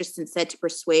something Tristan said to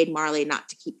persuade Marley not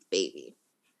to keep the baby?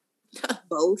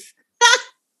 Both.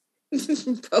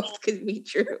 Both could be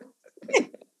true.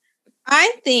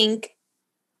 I think,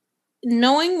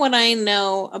 knowing what I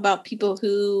know about people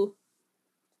who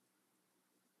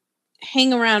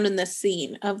hang around in this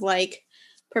scene of like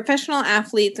professional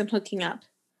athletes and hooking up,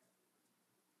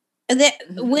 that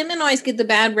women always get the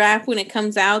bad rap when it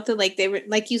comes out that like they were,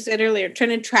 like you said earlier, trying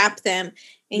to trap them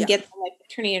and get them like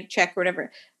turning a check or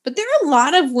whatever. But there are a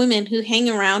lot of women who hang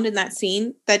around in that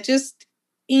scene that just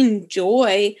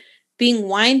enjoy being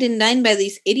wined and dined by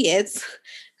these idiots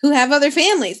who have other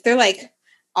families. They're like,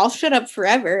 I'll shut up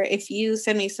forever if you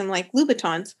send me some like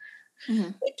Louboutins.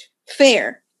 Which,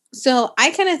 fair. So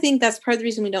I kind of think that's part of the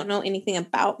reason we don't know anything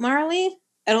about Marley.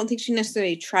 I don't think she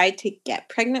necessarily tried to get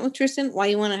pregnant with Tristan. Why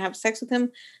you want to have sex with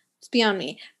him? It's beyond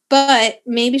me. But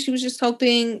maybe she was just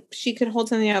hoping she could hold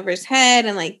something over his head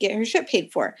and like get her shit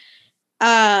paid for.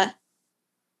 I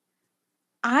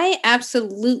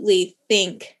absolutely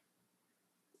think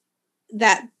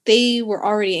that they were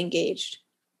already engaged.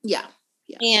 Yeah.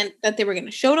 And that they were going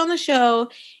to show it on the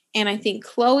show. And I think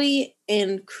Chloe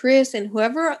and Chris and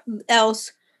whoever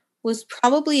else was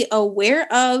probably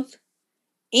aware of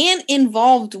and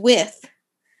involved with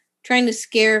trying to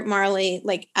scare Marley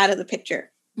like out of the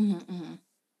picture.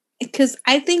 Because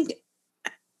I think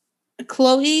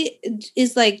Chloe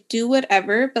is like, do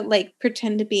whatever, but like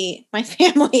pretend to be my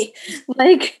family.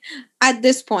 Like at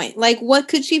this point, like what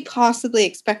could she possibly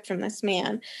expect from this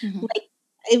man? Like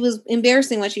it was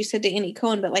embarrassing what she said to Andy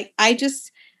Cohen, but like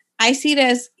I see it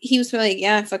as he was probably like,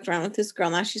 yeah, I fucked around with this girl.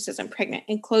 Now she says I'm pregnant.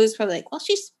 And Chloe's probably like, well,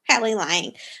 she's probably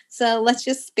lying. So let's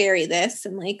just bury this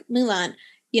and like move on,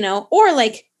 you know? Or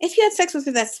like, if you had sex with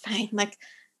her, that's fine. Like,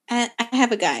 I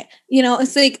have a guy, you know?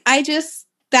 It's like, that's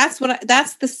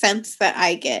the sense that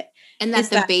I get. And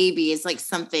that the baby is like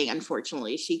something,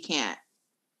 unfortunately, she can't.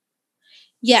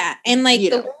 Yeah. And like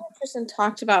the one person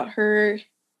talked about her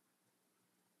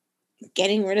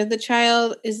getting rid of the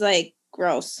child is like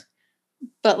gross.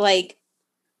 But, like,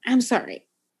 I'm sorry.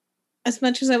 As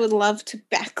much as I would love to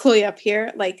back Chloe up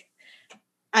here, like,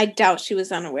 I doubt she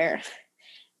was unaware.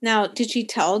 Now, did she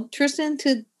tell Tristan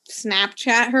to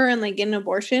Snapchat her and, like, get an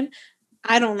abortion?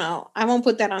 I don't know. I won't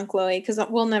put that on Chloe because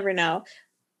we'll never know.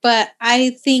 But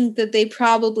I think that they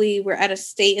probably were at a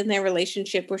state in their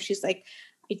relationship where she's like,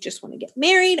 I just want to get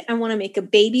married. I want to make a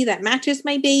baby that matches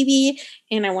my baby.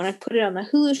 And I want to put it on the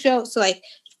Hulu show. So, like,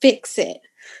 fix it.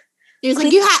 He was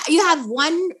like,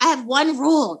 I have one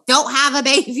rule. Don't have a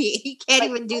baby. You can't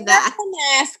even do that.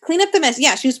 Clean up the mess.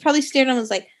 Yeah, she was probably stared and was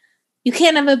like, you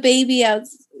can't have a baby out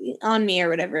on me or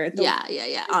whatever. Yeah.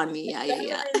 On me.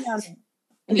 Yeah.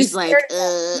 And he's like,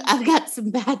 I've got some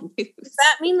bad news. Does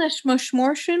that mean the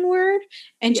schmortion word?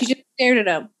 And she just stared at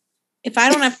him. If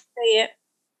I don't have to say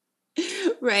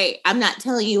it. Right. I'm not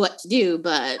telling you what to do,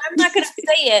 but. I'm not going to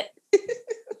say it.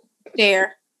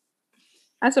 Dare.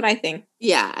 That's what I think.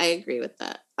 Yeah, I agree with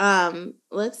that.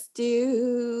 Let's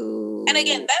do... And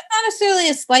again, that's not necessarily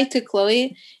a slight to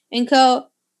Chloe and Co.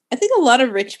 I think a lot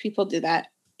of rich people do that.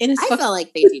 I feel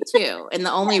like they do too. And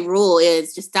the only rule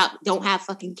is just don't have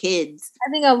fucking kids. I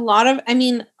think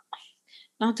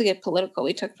not to get political,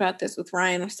 we talked about this with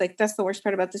Ryan. It's like, that's the worst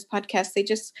part about this podcast. They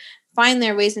just find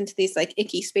their ways into these like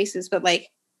icky spaces. But like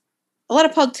a lot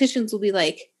of politicians will be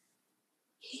like,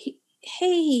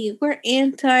 hey, we're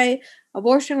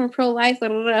anti-abortion, we're pro-life, blah,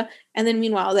 blah, blah. And then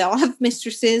meanwhile, they all have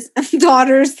mistresses and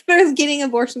daughters that are getting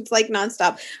abortions like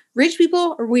nonstop. Rich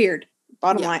people are weird.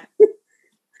 Bottom line.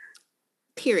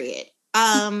 Period.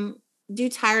 Do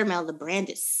Tyra Mail, the brand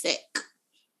is sick.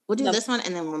 We'll do this one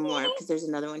and then one more because there's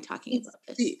another one talking about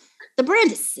this. Sick. The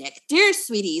brand is sick. Dear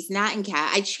sweeties, Nat and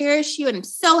Kat, I cherish you and I'm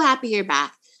so happy you're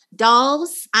back.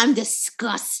 Dolls, I'm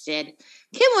disgusted.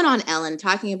 Kim went on Ellen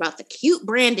talking about the cute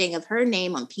branding of her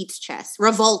name on Pete's chest.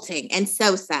 Revolting and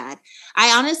so sad.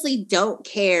 I honestly don't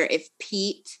care if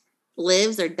Pete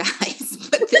lives or dies,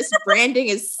 but this branding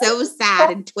is so sad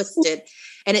and twisted.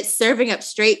 And it's serving up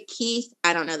straight Keith.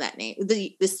 I don't know that name.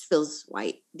 This feels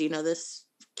white. Do you know this?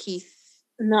 Keith?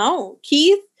 No.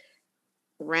 Keith?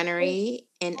 Rennery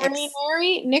and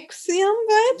Nixium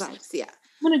vibes? Yeah.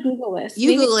 I'm going to Google this.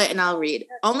 You Google it and I'll read.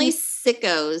 Only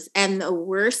sickos and the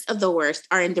worst of the worst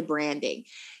are into branding.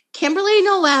 Kimberly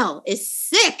Noel is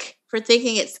sick for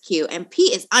thinking it's cute and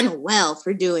Pete is unwell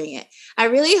for doing it. I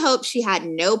really hope she had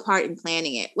no part in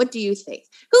planning it. What do you think?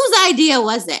 Whose idea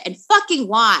was it and fucking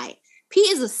why?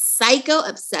 Pete is a psycho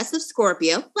obsessive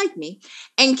Scorpio, like me,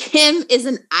 and Kim is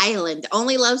an island,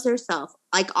 only loves herself,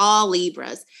 like all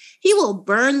Libras. He will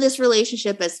burn this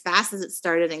relationship as fast as it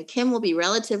started, and Kim will be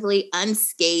relatively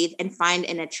unscathed and find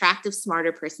an attractive,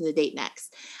 smarter person to date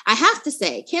next. I have to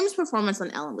say, Kim's performance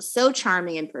on Ellen was so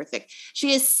charming and perfect.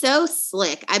 She is so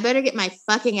slick. I better get my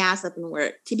fucking ass up and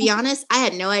work. To be honest, I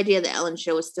had no idea the Ellen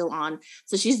show was still on,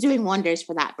 so she's doing wonders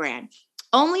for that brand.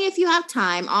 Only if you have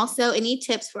time. Also, any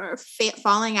tips for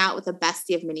falling out with a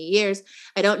bestie of many years?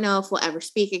 I don't know if we'll ever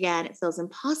speak again. It feels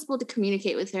impossible to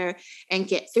communicate with her and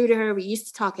get through to her. We used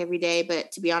to talk every day,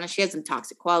 but to be honest, she has some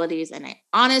toxic qualities. And I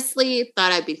honestly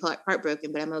thought I'd be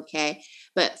heartbroken, but I'm okay.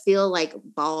 But feel like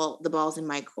the ball's in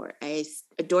my court. I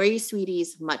adore you,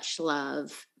 sweeties. Much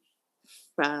love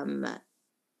from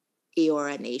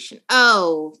Eora Nation.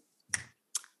 Oh,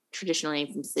 traditional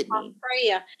name from Sydney.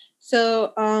 Yeah.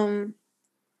 So,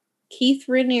 Keith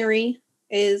Raniere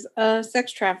is a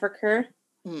sex trafficker.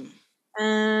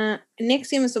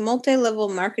 NXIVM is a multi-level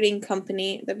marketing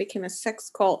company that became a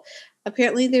sex cult.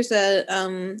 Apparently, there's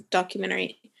a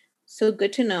documentary. So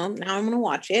good to know. Now I'm gonna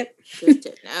watch it. Good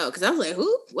to know, because I was like,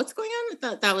 "Who? What's going on?" I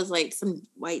thought that was like some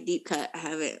white deep cut. I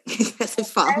haven't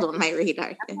followed on my radar.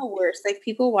 That's the worst. Like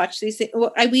people watch these things.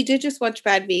 Well, we did just watch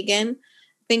Bad Vegan,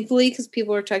 thankfully, because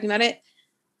people were talking about it.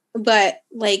 But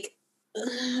like.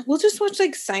 We'll just watch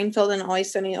like Seinfeld and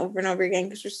Always Sunny over and over again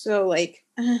because we're so like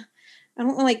I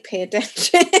don't like pay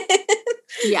attention.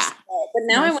 Yeah, but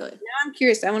now I'm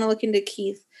curious. I want to look into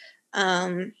Keith.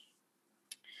 I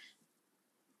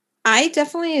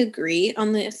definitely agree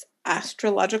on this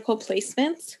astrological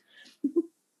placements,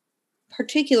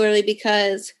 particularly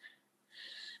because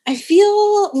I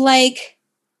feel like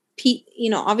Pete.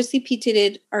 Obviously Pete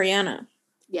dated Ariana.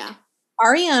 Yeah,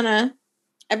 Ariana.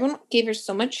 Everyone gave her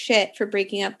so much shit for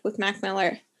breaking up with Mac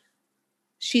Miller.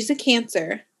 She's a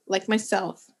Cancer, like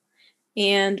myself.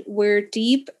 And we're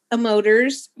deep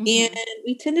emoters, and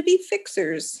we tend to be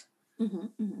fixers.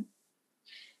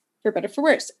 For better, for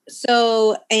worse.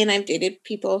 So, and I've dated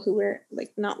people who were,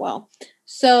 like, not well.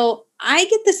 So, I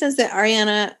get the sense that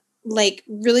Ariana, like,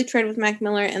 really tried with Mac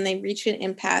Miller, and they reached an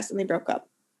impasse, and they broke up.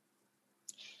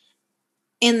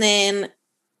 And then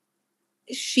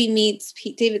she meets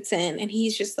Pete Davidson, and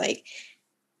he's just like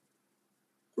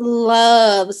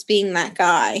loves being that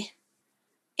guy,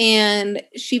 and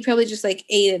she probably just like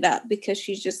ate it up because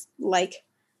she's just like,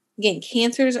 again,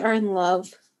 Cancers are in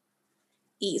love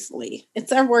easily.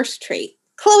 It's our worst trait.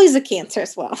 Chloe's a Cancer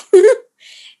as well.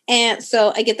 And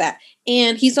so I get that.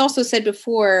 And he's also said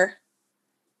before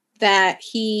that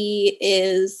he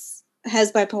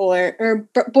has bipolar or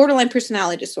borderline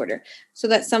personality disorder, so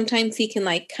that sometimes he can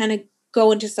like kind of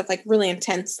go into stuff like really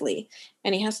intensely,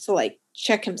 and he has to like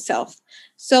check himself.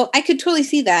 So I could totally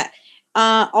see that.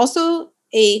 Also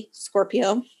a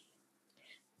Scorpio,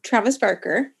 Travis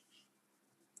Barker.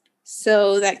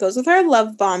 So that goes with our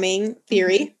love bombing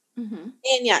theory. And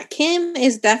yeah, Kim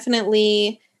is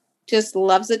definitely just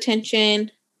loves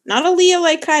attention. Not a Leo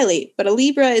like Kylie, but a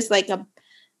Libra is like a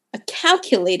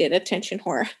calculated attention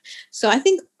whore. So I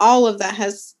think all of that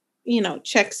has,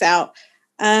 checks out.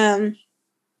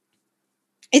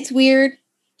 It's weird.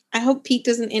 I hope Pete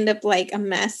doesn't end up like a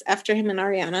mess after him and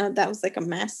Ariana. That was like a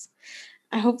mess.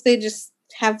 I hope they just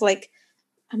have like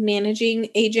a managing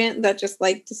agent that just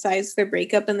like decides their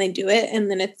breakup and they do it, and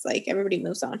then it's like everybody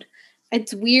moves on.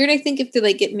 It's weird. I think if they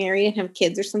like get married and have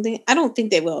kids or something, I don't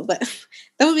think they will, but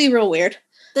that would be real weird.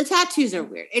 The tattoos are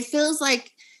weird. It feels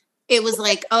like it was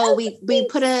like, oh, we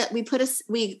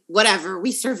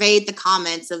surveyed the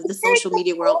comments of the social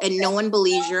media world, and no one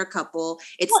believes you're a couple.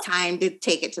 It's time to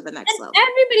take it to the next level.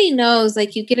 Everybody knows,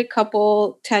 like, you get a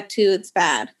couple tattoo, it's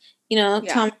bad.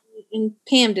 Tom and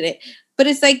Pam did it. But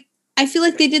it's like, I feel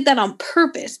like they did that on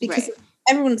purpose because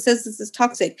everyone says this is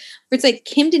toxic. But it's like,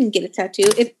 Kim didn't get a tattoo.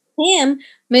 If Pam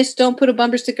missed don't put a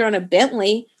bumper sticker on a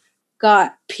Bentley,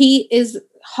 got Pete is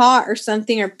hot or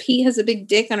something, or Pete has a big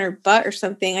dick on her butt or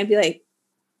something, I'd be like,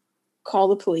 call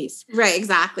the police. Right,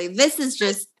 exactly. This is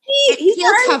just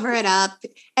he'll cover it up.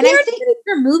 And I think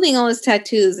removing all his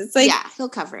tattoos, it's like, yeah, he'll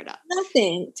cover it up.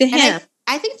 Nothing to him.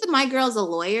 I think that my girl's a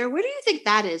lawyer. Where do you think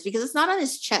that is? Because it's not on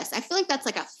his chest. I feel like that's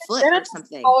like a foot or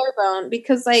something. Collarbone,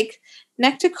 because like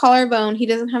neck to collarbone, he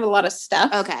doesn't have a lot of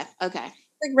stuff. Okay.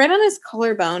 Like right on his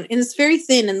collarbone, and it's very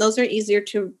thin, and those are easier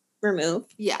to remove.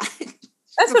 Yeah.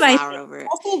 That's what I think. Over it.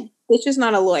 Also, bitch is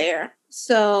not a lawyer.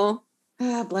 So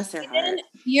bless her heart.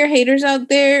 Your haters out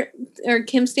there, or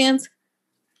Kim stans,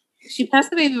 she passed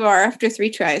the baby bar after 3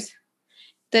 tries.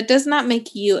 That does not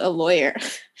make you a lawyer.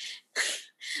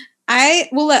 I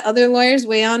will let other lawyers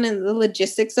weigh on in the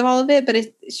logistics of all of it, but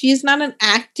she is not an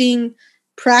acting,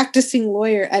 practicing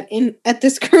lawyer at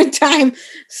this current time.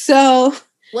 So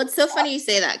What's so funny you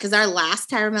say that? Because our last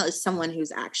Tyra Mail is someone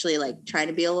who's actually like trying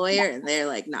to be a lawyer, and they're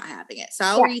like not having it. So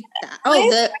I'll read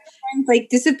that. Like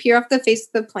disappear off the face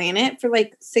of the planet for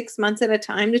like 6 months at a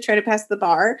time to try to pass the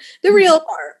bar, the real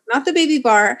bar, not the baby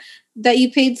bar that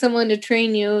you paid someone to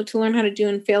train you to learn how to do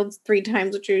and failed 3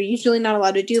 times, which you're usually not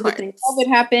allowed to do. But then COVID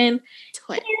happened.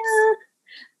 Twice. Yeah.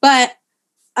 But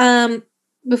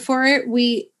before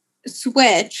we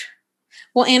switch,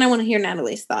 well, Anna, I want to hear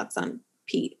Natalie's thoughts on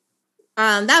Pete.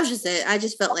 That was just it. I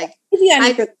just felt like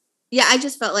I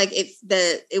just felt like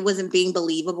it wasn't being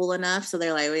believable enough. So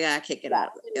they're like, we gotta kick it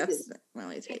out. That's my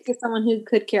only take. For someone who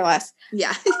could care less.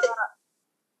 Yeah.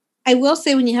 I will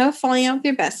say, when you have a falling out with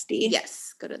your bestie.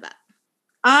 Yes, go to that.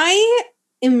 I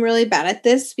am really bad at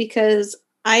this because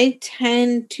I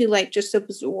tend to like just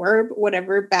absorb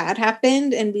whatever bad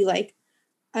happened and be like,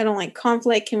 I don't like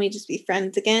conflict. Can we just be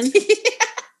friends again?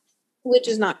 Which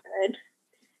is not good.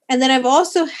 And then I've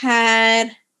also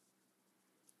had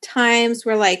times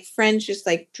where like friends just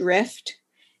like drift,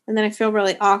 and then I feel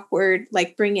really awkward,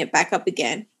 like bring it back up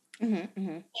again. Mm-hmm,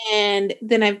 mm-hmm. And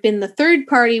then I've been the third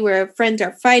party where friends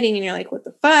are fighting and you're like, what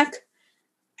the fuck?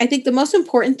 I think the most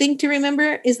important thing to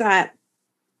remember is that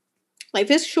life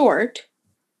is short.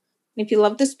 And if you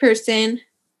love this person,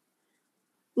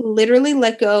 literally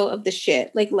let go of the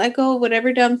shit. Like, let go of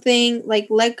whatever dumb thing. Like,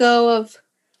 let go of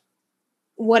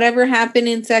whatever happened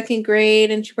in second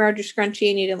grade and she borrowed your scrunchie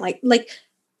and you didn't like,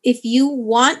 if you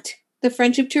want the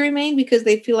friendship to remain because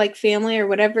they feel like family or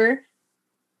whatever,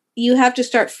 you have to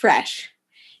start fresh.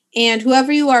 And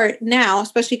whoever you are now,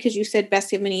 especially because you said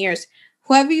bestie of many years,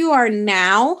 whoever you are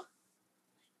now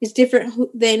is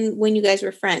different than when you guys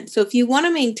were friends. So if you want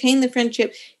to maintain the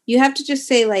friendship, you have to just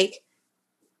say, like,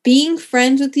 being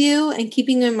friends with you and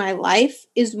keeping in my life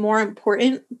is more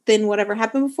important than whatever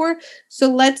happened before.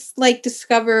 So let's like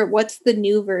discover what's the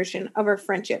new version of our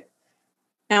friendship.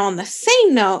 Now, on the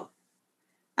same note,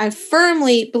 I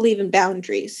firmly believe in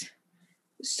boundaries.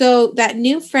 So that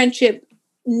new friendship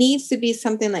needs to be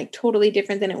something like totally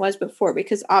different than it was before,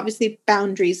 because obviously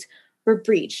boundaries were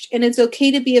breached. And it's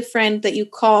okay to be a friend that you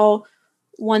call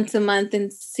once a month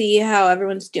and see how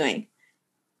everyone's doing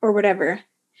or whatever.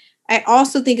 I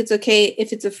also think it's okay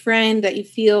if it's a friend that you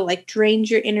feel like drains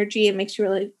your energy and makes you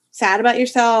really sad about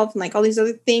yourself and like all these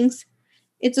other things.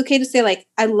 It's okay to say, like,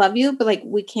 I love you, but like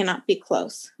we cannot be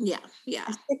close. Yeah. Yeah.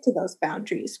 I stick to those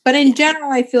boundaries. But in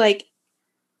general, I feel like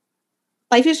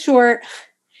life is short.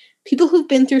 People who've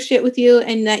been through shit with you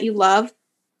and that you love,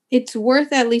 it's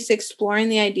worth at least exploring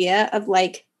the idea of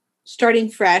like starting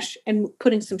fresh and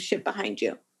putting some shit behind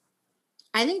you.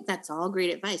 I think that's all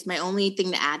great advice. My only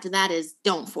thing to add to that is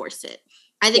don't force it.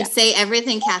 I think say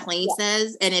everything Kathleen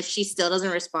says, and if she still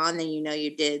doesn't respond, then you know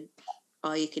you did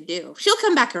all you could do. She'll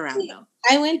come back around, though.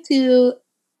 I went to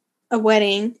a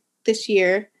wedding this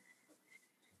year.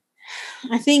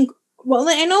 I think, well,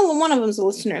 I know one of them's a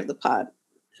listener of the pod.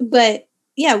 But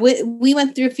yeah, we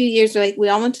went through a few years where like we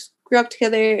all grew up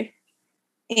together,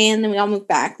 and then we all moved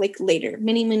back like later,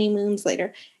 many moons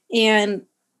later. And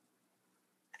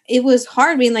it was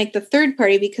hard being like the third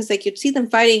party because like you'd see them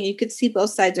fighting and you could see both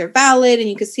sides are valid and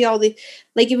you could see all the,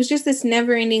 like, it was just this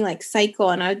never ending like cycle.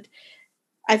 And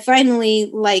I finally,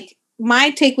 like,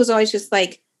 my take was always just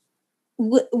like,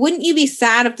 wouldn't you be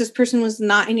sad if this person was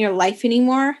not in your life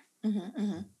anymore? Mm-hmm,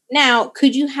 mm-hmm. Now,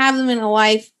 could you have them in a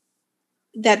life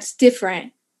that's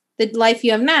different, the life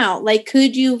you have now? Like,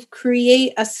 could you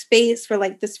create a space for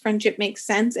like this friendship makes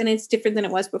sense and it's different than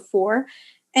it was before?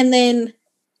 And then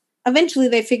eventually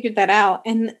they figured that out,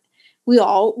 and we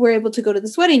all were able to go to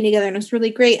this wedding together, and it was really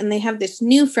great. And they have this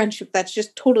new friendship that's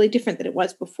just totally different than it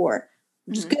was before,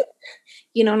 which is good,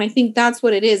 you know. And I think that's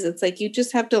what it is. It's like you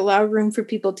just have to allow room for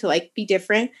people to like be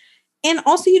different, and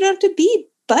also you don't have to be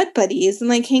butt buddies and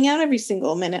like hang out every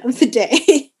single minute of the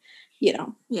day, you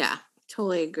know. Yeah,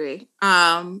 totally agree.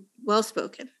 Well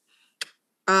spoken.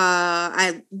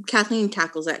 Kathleen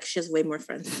tackles that. She has way more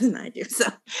friends than I do, so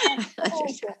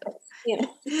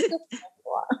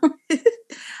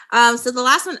so the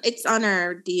last one, it's on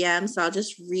our DM, so I'll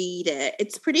just read it.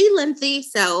 It's pretty lengthy,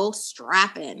 so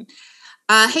strap in.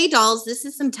 Hey dolls, this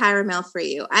is some Tyra Mail for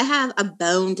you. I have a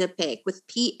bone to pick with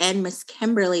Pete and Miss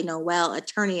Kimberly Noel,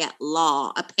 attorney at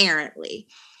law, apparently.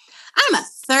 I'm a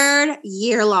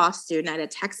third-year law student at a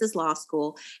Texas law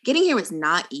school. Getting here was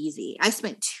not easy. I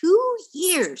spent 2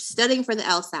 years studying for the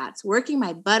LSATs, working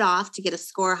my butt off to get a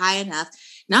score high enough,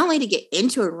 not only to get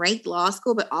into a ranked law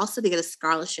school, but also to get a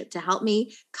scholarship to help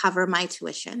me cover my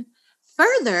tuition.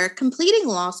 Further, completing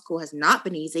law school has not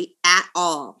been easy at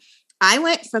all. I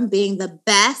went from being the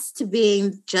best to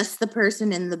being just the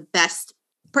person in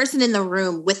the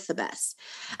room with the best.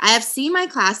 I have seen my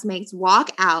classmates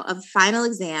walk out of final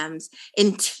exams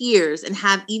in tears and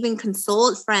have even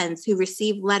consoled friends who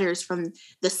received letters from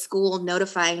the school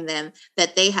notifying them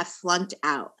that they have flunked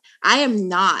out. I am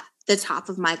not the top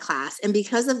of my class, and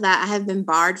because of that, I have been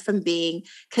barred from being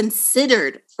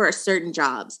considered for certain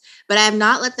jobs, but I have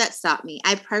not let that stop me.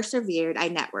 I persevered, I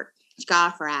networked,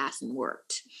 got off her ass, and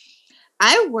worked.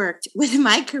 I worked with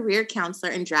my career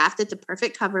counselor and drafted the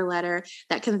perfect cover letter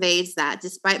that conveys that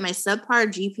despite my subpar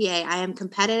GPA, I am a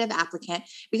competitive applicant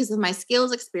because of my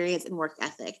skills, experience, and work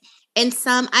ethic. In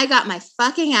sum, I got my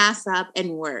fucking ass up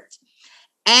and worked.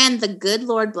 And the good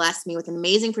Lord blessed me with an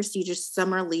amazing, prestigious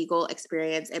summer legal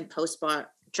experience and post-bar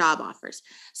job offers.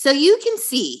 So you can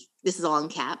see, this is all in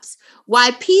caps,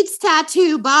 why Pete's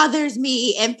tattoo bothers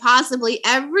me and possibly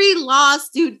every law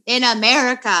student in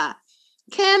America.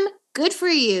 Kim, good for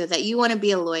you that you want to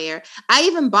be a lawyer. I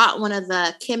even bought one of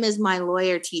the Kim is my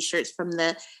lawyer t-shirts from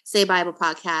the Say Bible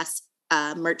Podcast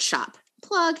merch shop.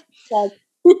 Plug.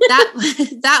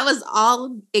 That was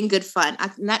all in good fun.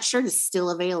 That shirt is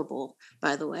still available,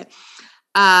 by the way.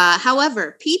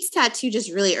 However, Pete's tattoo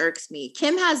just really irks me.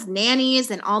 Kim has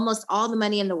nannies and almost all the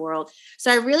money in the world.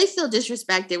 So I really feel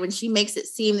disrespected when she makes it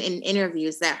seem in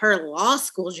interviews that her law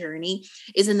school journey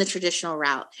is in the traditional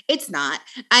route. It's not.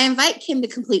 I invite Kim to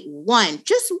complete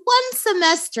just one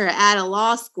semester at a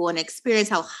law school and experience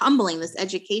how humbling this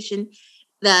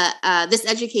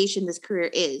career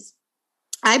is.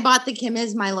 I bought the Kim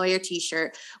is my lawyer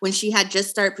t-shirt when she had just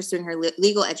started pursuing her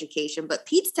legal education, but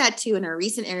Pete's tattoo in her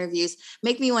recent interviews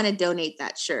make me want to donate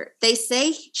that shirt. They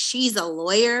say she's a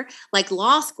lawyer, like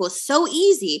law school is so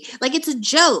easy, like it's a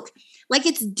joke, like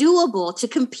it's doable to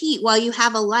compete while you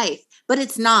have a life, but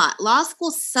it's not. Law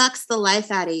school sucks the life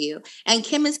out of you, and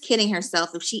Kim is kidding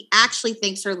herself if she actually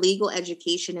thinks her legal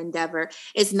education endeavor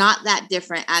is not that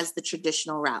different as the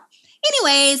traditional route.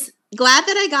 Anyways, glad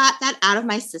that I got that out of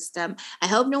my system. I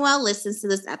hope Noelle listens to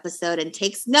this episode and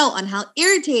takes note on how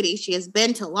irritating she has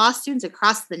been to law students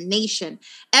across the nation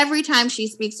every time she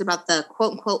speaks about the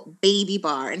quote-unquote baby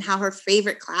bar and how her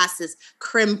favorite class is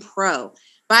Crim Pro.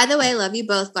 By the way, love you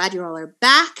both. Glad you all are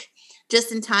back.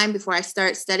 Just in time before I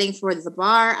start studying for the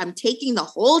bar. I'm taking the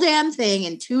whole damn thing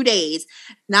in 2 days,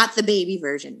 not the baby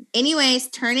version. Anyways,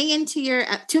 tuning into your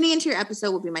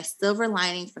episode will be my silver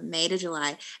lining from May to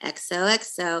July.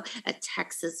 XOXO, a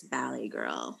Texas Valley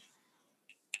girl.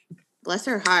 Bless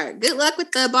her heart. Good luck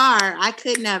with the bar. I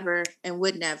could never and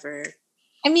would never.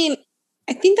 I mean,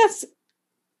 I think that's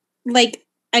like,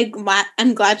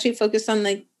 I'm glad she focused on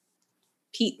the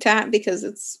Pete tat because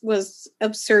it was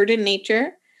absurd in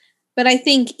nature. But I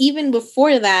think even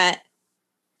before that,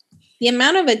 the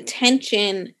amount of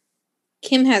attention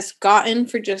Kim has gotten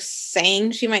for just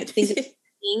saying she might think of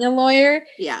being a lawyer.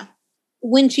 Yeah.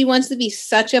 When she wants to be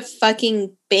such a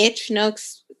fucking bitch, no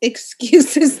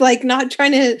excuses, like not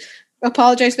trying to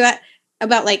apologize for that,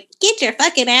 about like, get your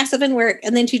fucking ass up and work.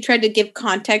 And then she tried to give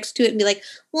context to it and be like,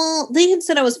 well, they had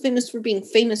said I was famous for being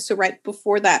famous. So right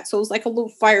before that. So it was like a little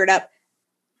fired up.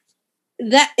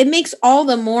 That it makes all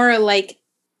the more like,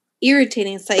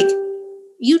 irritating. It's like,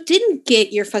 you didn't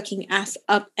get your fucking ass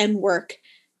up and work.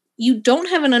 You don't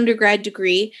have an undergrad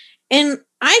degree. And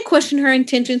I question her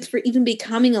intentions for even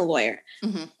becoming a lawyer.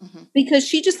 Because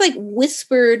she just like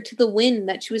whispered to the wind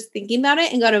that she was thinking about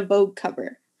it and got a Vogue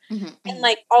cover. And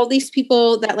like all these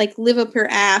people that like live up her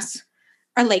ass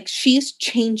are like, she's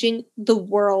changing the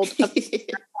world of this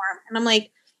platform. And I'm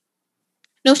like,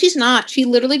 no, she's not. She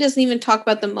literally doesn't even talk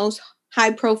about the most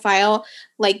high profile,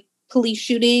 like, police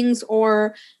shootings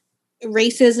or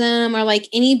racism or like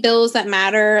any bills that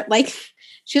matter. Like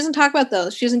she doesn't talk about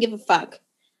those. She doesn't give a fuck.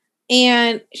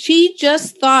 And she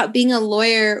just thought being a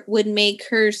lawyer would make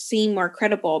her seem more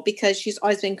credible because she's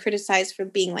always been criticized for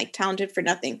being like talented for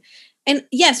nothing. And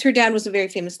yes, her dad was a very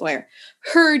famous lawyer.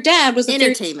 Her dad was an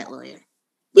entertainment lawyer.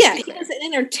 He was an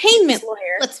entertainment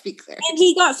lawyer. Let's be clear. And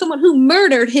he got someone who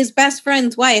murdered his best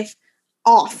friend's wife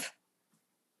off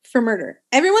for murder.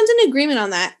 Everyone's in agreement on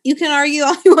that. You can argue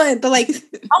all you want, but like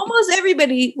almost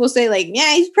everybody will say like,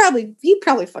 yeah, he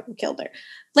probably fucking killed her.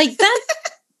 Like that's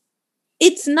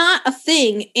it's not a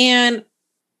thing. And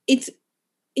it's,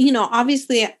 you know,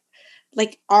 obviously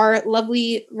like our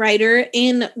lovely writer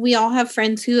and we all have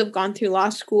friends who have gone through law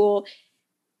school.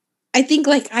 I think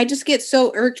like I just get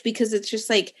so irked because it's just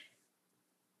like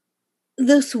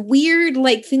this weird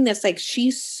like thing that's like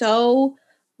she's so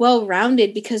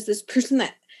well-rounded because this person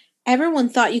that everyone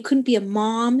thought you couldn't be a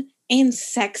mom and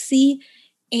sexy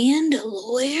and a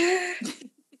lawyer.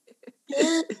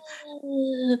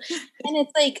 And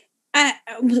it's like,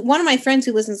 one of my friends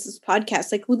who listens to this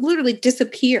podcast, like would literally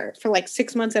disappear for like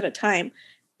 6 months at a time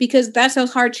because that's how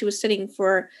hard she was studying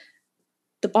for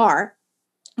the bar,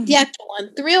 the actual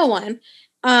one, the real one.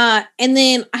 And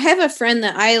then I have a friend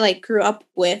that I like grew up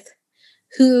with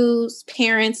whose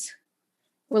parents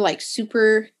were like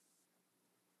super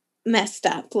messed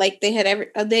up. Like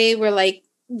they were like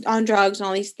on drugs and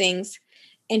all these things.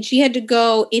 And she had to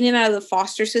go in and out of the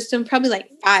foster system probably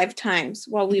like 5 times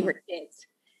while we were kids.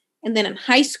 And then in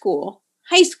high school,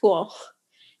 high school,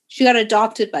 she got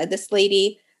adopted by this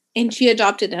lady, and she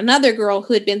adopted another girl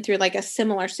who had been through like a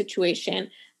similar situation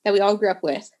that we all grew up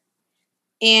with.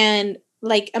 And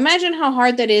like, imagine how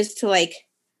hard that is to like,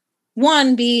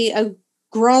 one, be a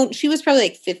grown, she was probably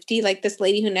like 50, like this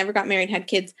lady who never got married, had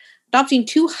kids, adopting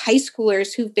 2 high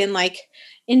schoolers who've been like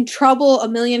in trouble a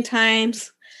million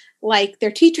times. Like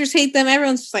their teachers hate them.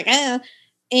 Everyone's just like, eh.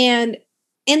 And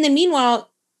then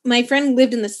meanwhile, my friend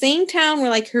lived in the same town where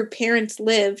like her parents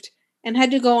lived and had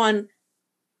to go on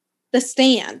the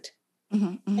stand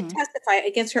and testify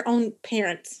against her own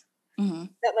parents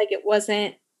that like it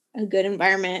wasn't a good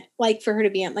environment like for her to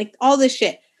be in, like all this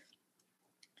shit.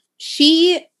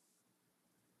 She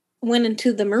went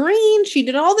into the Marines. She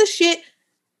did all this shit.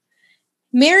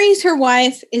 Marries her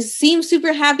wife, seems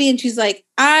super happy, and she's like,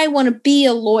 I want to be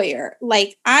a lawyer.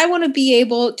 Like, I want to be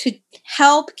able to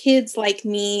help kids like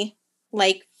me,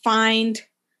 like, find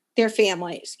their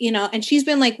families, you know? And she's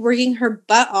been, like, working her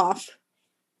butt off.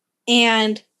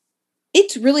 And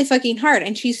it's really fucking hard.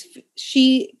 And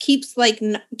she keeps, like,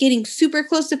 getting super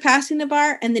close to passing the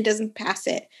bar and then doesn't pass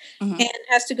it. And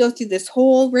has to go through this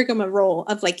whole rigmarole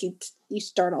of, like, you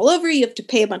start all over, you have to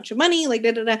pay a bunch of money, like,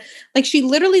 da, da, da. Like, she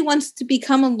literally wants to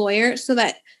become a lawyer so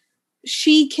that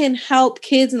she can help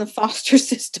kids in the foster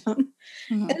system.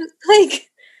 And it's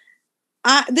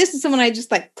like, this is someone I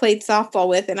just, like, played softball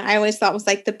with, and I always thought was,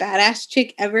 like, the badass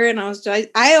chick ever, and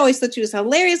I always thought she was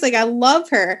hilarious. Like, I love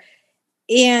her.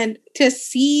 And to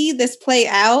see this play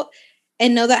out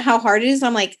and know that how hard it is,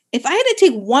 I'm like, if I had to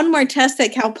take one more test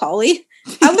at Cal Poly,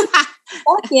 I would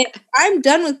fuck it. I'm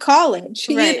done with college.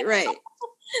 Right, you know? right.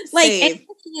 Like, and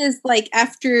she is like,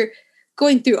 after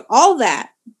going through all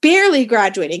that, barely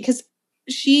graduating because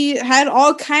she had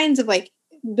all kinds of like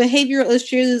behavioral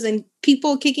issues and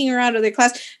people kicking her out of their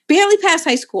class, barely passed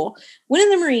high school, went in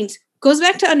the Marines, goes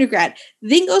back to undergrad,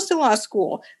 then goes to law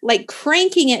school, like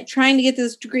cranking it, trying to get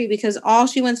this degree because all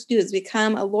she wants to do is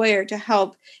become a lawyer to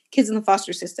help kids in the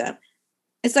foster system.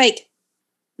 It's like,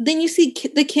 then you see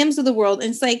the Kims of the world,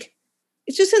 and it's like,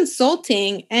 it's just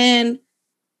insulting. And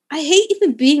I hate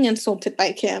even being insulted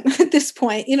by Kim at this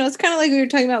point. You know, it's kind of like we were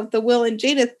talking about with the Will and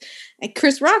Jada and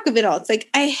Chris Rock of it all. It's like,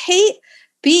 I hate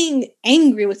being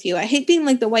angry with you. I hate being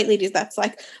like the white ladies that's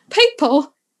like,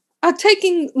 people are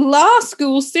taking law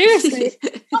school seriously.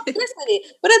 But at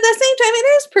the same time,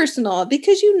 it is personal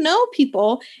because you know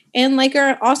people and like are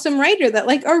an awesome writer that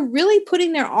like are really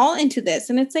putting their all into this.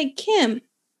 And it's like, Kim,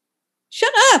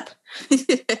 shut up.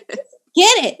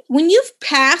 Get it. When you've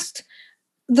passed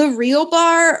the real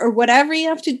bar or whatever you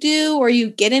have to do, or you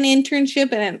get an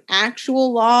internship at an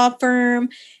actual law firm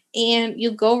and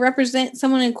you go represent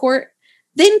someone in court,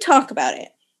 then talk about it.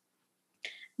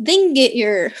 Then get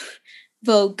your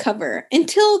Vogue cover.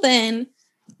 Until then,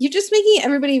 you're just making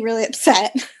everybody really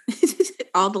upset.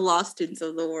 All the law students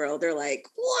of the world are like,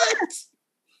 what?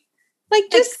 Like,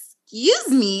 just excuse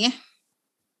me.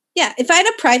 Yeah, if I had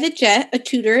a private jet, a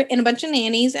tutor, and a bunch of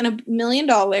nannies, and $1 million,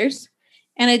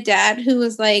 and a dad who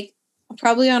was like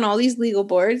probably on all these legal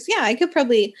boards, yeah, I could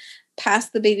probably pass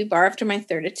the baby bar after my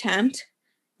 3rd attempt.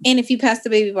 And if you pass the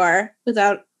baby bar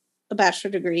without a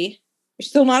bachelor degree, you're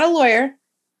still not a lawyer.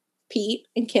 Pete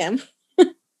and Kim.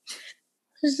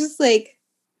 It's just like,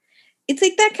 it's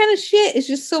like that kind of shit is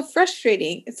just so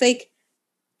frustrating. It's like,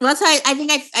 well, that's why I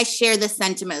think I share the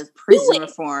sentiment of prison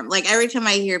reform. Like every time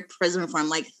I hear prison reform,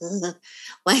 like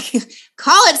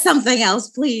call it something else,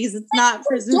 please. It's not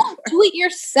prison reform. Do it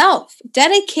yourself.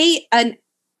 Dedicate an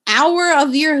hour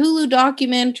of your Hulu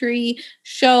documentary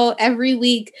show every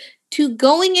week to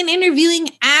going and interviewing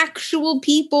actual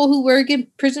people who work in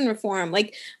prison reform.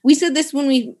 Like we said this when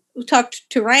we talked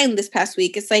to Ryan this past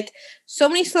week. It's like so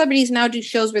many celebrities now do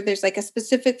shows where there's like a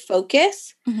specific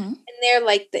focus and they're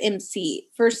like the MC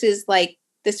versus like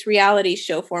this reality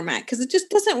show format because it just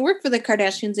doesn't work for the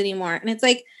Kardashians anymore. And it's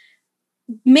like,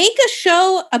 make a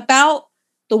show about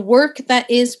the work that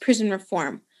is prison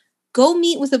reform. Go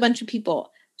meet with a bunch of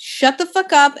people. Shut the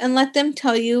fuck up and let them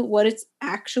tell you what it's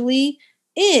actually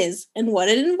is and what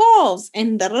it involves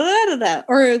and da da da da da.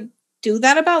 Or do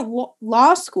that about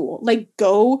law school. Like,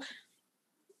 go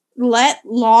let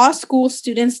law school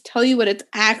students tell you what it's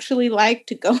actually like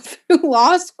to go through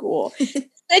law school.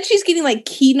 Then she's getting like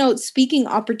keynote speaking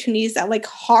opportunities at like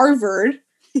Harvard.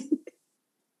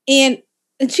 and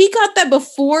she got that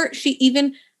before she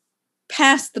even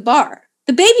passed the bar.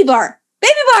 The baby bar.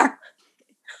 Baby bar.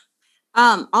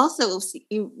 Also,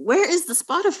 where is the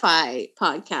Spotify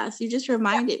podcast? You just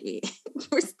reminded me.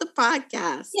 Where's the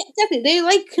podcast? Yeah, exactly. They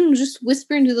like can just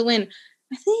whisper into the wind.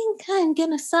 I think I'm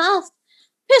gonna solve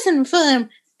prison reform.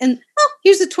 And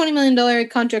here's a $20 million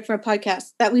contract for a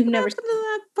podcast that we've never seen.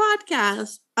 That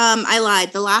podcast. I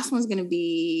lied. The last one's going to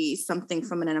be something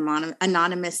from an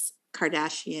anonymous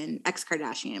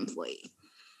ex-Kardashian employee.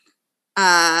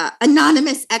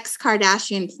 Anonymous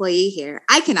ex-Kardashian employee here.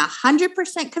 I can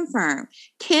 100% confirm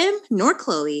Kim nor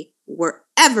Khloe were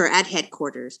ever at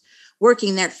headquarters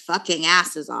working their fucking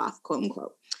asses off, quote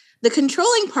unquote. The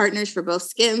controlling partners for both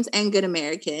Skims and Good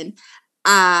American,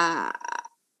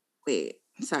 the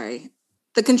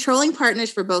controlling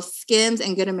partners for both Skims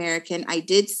and Good American, I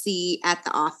did see at the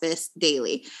office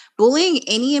daily. Bullying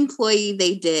any employee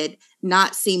they did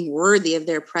not seem worthy of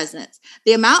their presence.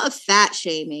 The amount of fat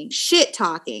shaming, shit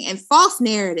talking, and false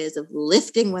narratives of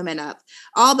lifting women up,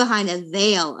 all behind a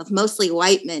veil of mostly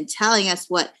white men telling us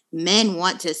what men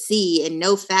want to see and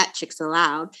no fat chicks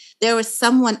allowed. There was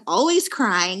someone always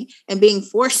crying and being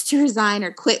forced to resign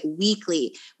or quit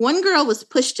weekly. One girl was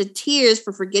pushed to tears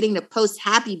for forgetting to post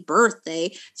happy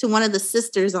birthday to one of the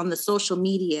sisters on the social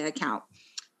media account.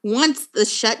 Once the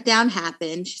shutdown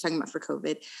happened, she's talking about for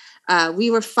COVID, we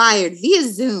were fired via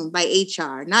Zoom by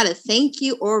HR, not a thank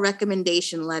you or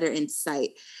recommendation letter in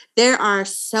sight. There are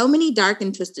so many dark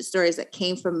and twisted stories that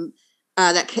came from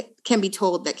can be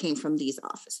told that came from these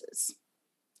offices.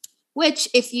 Which,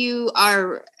 you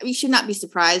should not be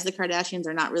surprised the Kardashians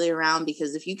are not really around,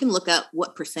 because if you can look up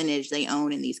what percentage they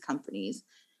own in these companies,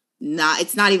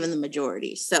 it's not even the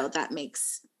majority. So that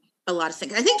makes a lot of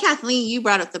sense. I think, Kathleen, you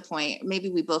brought up the point, maybe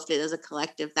we both did as a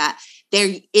collective, that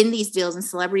they're in these deals and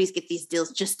celebrities get these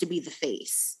deals just to be the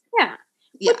face. Yeah.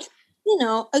 Which,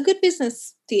 a good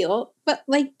business deal, but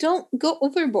like, don't go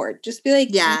overboard. Just be like,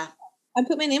 yeah, I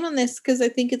put my name on this because I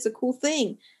think it's a cool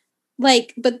thing.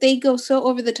 Like, but they go so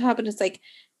over the top, and it's like,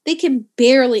 they can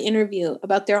barely interview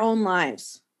about their own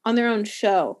lives on their own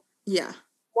show. Yeah.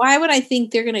 Why would I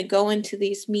think they're going to go into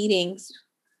these meetings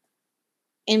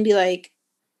and be like,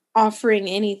 offering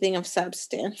anything of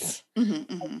substance?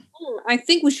 I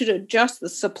think we should adjust the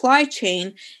supply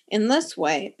chain in this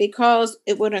way because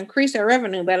it would increase our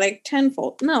revenue by like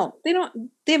tenfold. No, they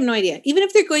have no idea. Even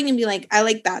if they're going and be like, I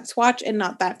like that swatch and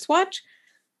not that swatch,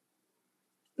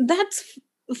 that's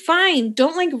fine.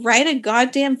 Don't like write a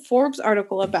goddamn Forbes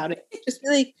article about it. Just be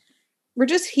like, we're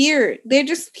just here. They're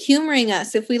just humoring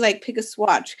us if we like pick a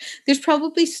swatch. There's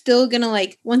probably still gonna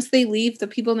like, once they leave, the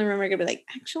people in the room are gonna be like,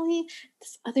 actually,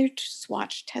 this other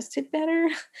swatch tested better.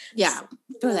 Yeah,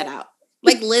 throw that out.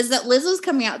 Like Lizzo's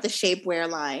coming out with the shapewear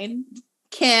line.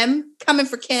 Kim, coming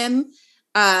for Kim.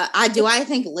 I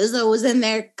think Lizzo was in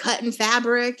there cutting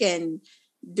fabric and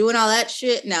doing all that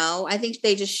shit. No, I think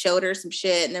they just showed her some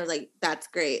shit and they were like, that's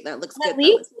great. That looks good. At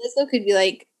least Lizzo could be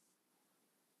like,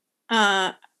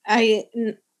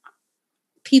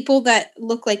 people that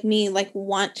look like me like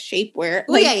want shapewear.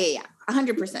 Like, yeah.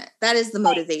 100%. That is the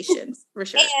motivation for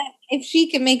sure. And if she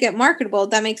can make it marketable,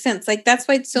 that makes sense. Like, that's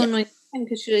why it's so annoying,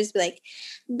 because she'll always be like,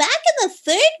 back in the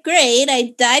 3rd grade,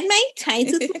 I dyed my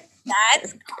tights with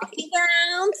dad's coffee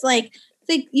grounds. Like,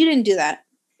 you didn't do that.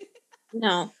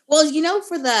 No. Well,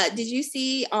 did you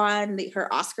see on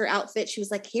her Oscar outfit, she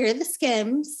was like, here are the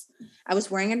Skims I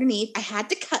was wearing underneath. I had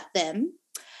to cut them.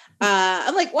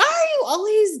 I'm like, why are you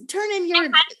always turning your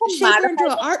shapewear into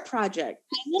an art project?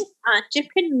 I'm an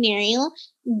entrepreneurial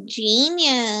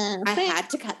genius. I had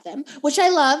to cut them, which I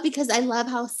love because I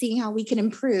love seeing how we can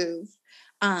improve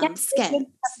Skims.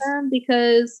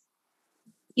 Because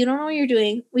you don't know what you're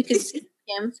doing. We could see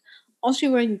Skims. Also,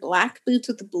 you're wearing black boots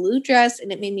with a blue dress,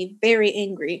 and it made me very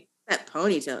angry. That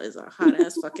ponytail is a hot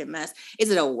ass fucking mess. Is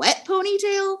it a wet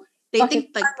ponytail? They think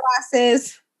like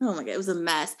glasses. Oh my God, it was a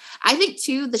mess. I think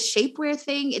too, the shapewear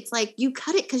thing, it's like you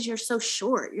cut it because you're so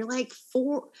short. You're like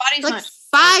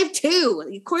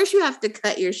 5'2". Of course you have to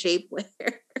cut your shapewear.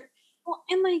 Well,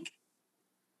 and like,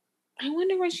 I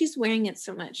wonder why she's wearing it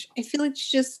so much. I feel like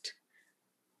she's just,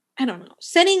 I don't know,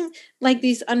 setting like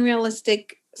these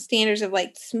unrealistic standards of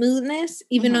like smoothness,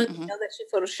 even though you know that she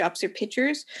photoshops her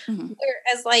pictures.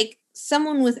 Whereas like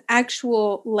someone with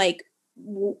actual like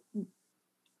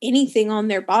anything on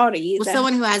their body. Well,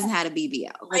 someone who hasn't had a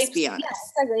BBL, let's be honest. Yeah,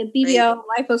 exactly. A BBL,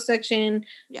 right? Liposuction,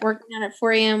 working out at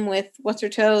 4 a.m. with what's her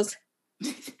toes.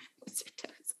 The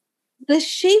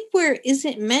shapewear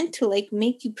isn't meant to like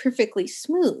make you perfectly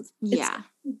smooth. It's to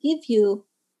give you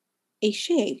a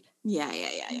shape. Yeah.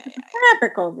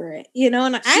 Fabric over it, and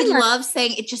I love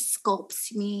saying it just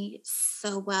sculpts me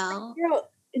so well. Girl,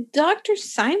 Dr.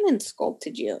 Simon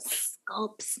sculpted you.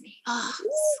 Sculpts me. Oh,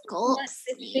 sculpts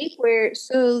me. Shapewear,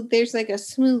 so there's like a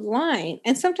smooth line,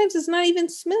 and sometimes it's not even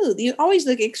smooth. You always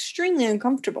look extremely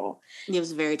uncomfortable. It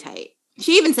was very tight.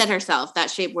 She even said herself that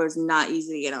shapewear is not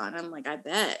easy to get on. I'm like, I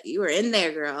bet you were in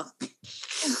there, girl.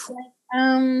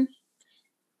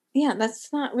 Yeah,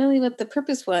 that's not really what the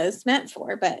purpose was meant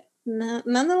for, but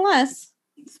nonetheless.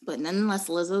 But nonetheless,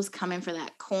 Lizzo's coming for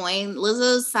that coin.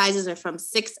 Lizzo's sizes are from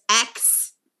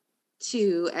 6X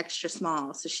to extra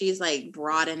small. So she's like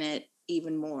broadened it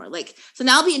even more. Like, so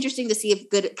now it'll be interesting to see if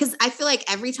good, because I feel like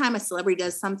every time a celebrity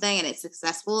does something and it's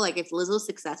successful, like if Lizzo's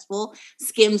successful,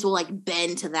 Skims will like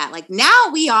bend to that. Like now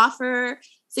we offer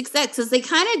 6X, because they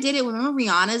kind of did it. Remember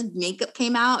Rihanna's makeup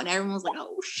came out and everyone was like,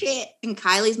 oh shit. And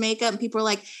Kylie's makeup, and people were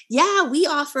like, yeah, we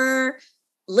offer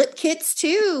lip kits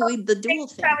too. The dual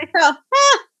thing.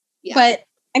 Yeah. But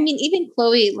I mean, even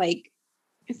Chloe, like,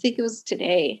 I think it was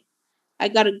today, I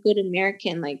got a Good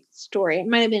American like story. It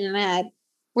might have been an ad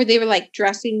where they were like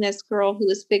dressing this girl who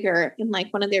was bigger in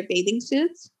like one of their bathing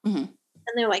suits. Mm-hmm.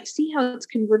 And they're like, see how it's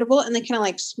convertible? And they kind of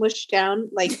like smush down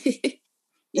like this.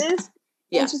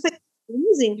 Yeah. It's just like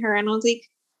losing her. And I was like,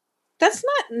 that's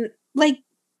not like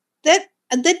that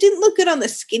didn't look good on the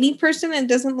skinny person and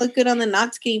doesn't look good on the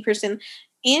not skinny person.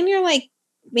 And you're like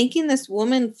making this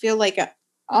woman feel like a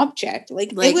object.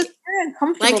 Like it was very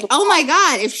uncomfortable. Like, oh my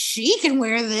God, if she can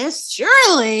wear this,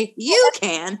 surely you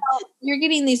can. You're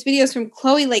getting these videos from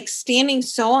Chloe like standing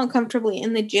so uncomfortably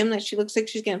in the gym that she looks like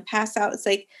she's gonna pass out. It's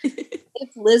like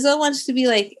if Lizzo wants to be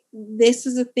like, this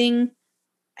is a thing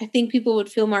I think people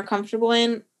would feel more comfortable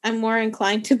in, I'm more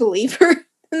inclined to believe her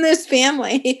in this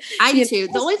family. I do too.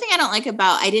 The only thing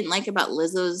I didn't like about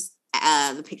Lizzo's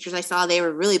the pictures I saw, they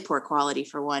were really poor quality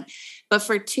for one. But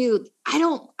for two,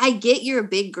 I get you're a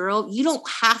big girl. You don't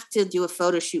have to do a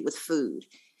photo shoot with food.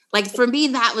 Like for me,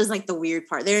 that was like the weird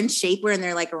part. They're in shapewear and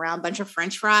they're like around a bunch of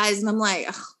French fries. And I'm like,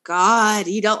 oh God,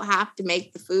 you don't have to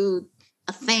make the food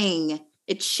a thing.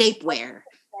 It's shapewear.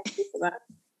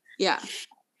 Yeah.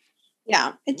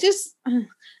 Yeah.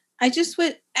 I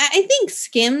think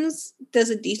Skims does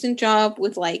a decent job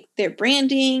with like their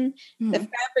branding. Mm-hmm. The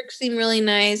fabrics seem really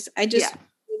nice. We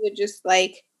would just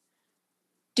like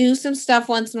do some stuff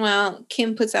once in a while.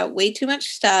 Kim puts out way too much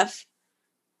stuff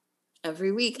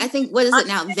every week. I think, what is it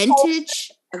now?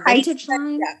 Vintage? A vintage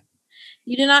line? Yeah.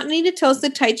 You do not need to toast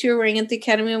the tights you were wearing at the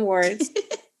Academy Awards.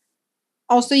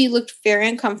 Also, you looked very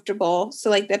uncomfortable. So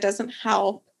like that doesn't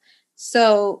help.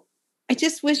 So I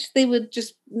just wish they would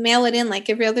just mail it in like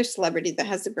every other celebrity that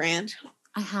has a brand.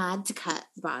 I had to cut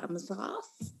the bottoms off,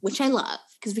 which I love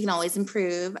because we can always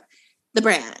improve the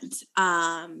brand.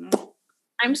 I'm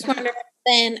smarter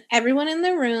than everyone in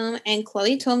the room, and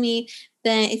Chloe told me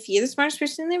that if you're the smartest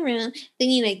person in the room, then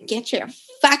you need to get your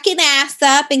fucking ass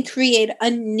up and create a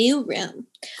new room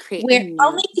where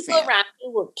only people around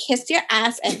you will kiss your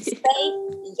ass and say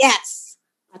yes.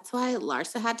 That's why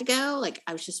Larsa had to go. Like,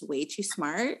 I was just way too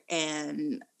smart,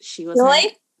 and she was. Joy?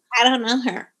 I don't know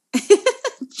her.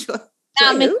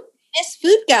 Miss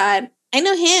Food God. I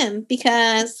know him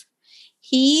because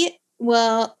he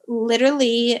will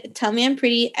literally tell me I'm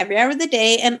pretty every hour of the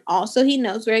day, and also he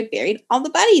knows where I buried all the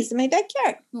bodies in my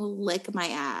backyard. He'll lick my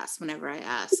ass whenever I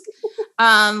ask.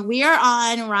 We are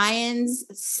on Ryan's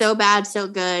So Bad, So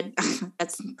Good.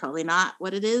 That's probably not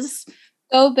what it is.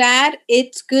 So Bad,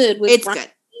 It's Good. It's Ryan.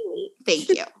 Good. Thank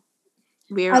you.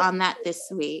 We're on that this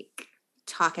week,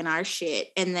 talking our shit.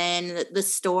 And then the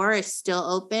store is still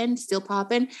open, still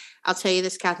popping. I'll tell you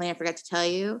this, Kathleen, I forgot to tell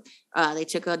you. They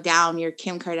took down your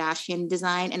Kim Kardashian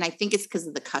design, and I think it's because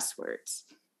of the cuss words.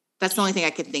 That's the only thing I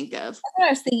could think of. That's what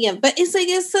I was thinking of. But it's like,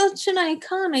 it's such an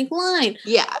iconic line.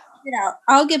 Yeah.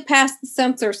 I'll get past the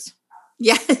censors.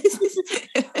 Yeah.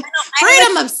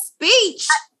 Freedom of speech.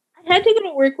 I had to go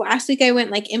to work last week. I went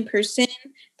like in person.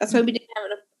 That's why we didn't have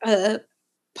a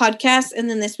podcast. And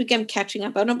then this week I'm catching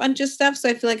up on a bunch of stuff. So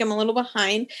I feel like I'm a little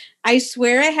behind. I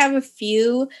swear I have a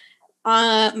few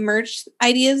merch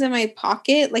ideas in my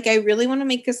pocket. Like I really want to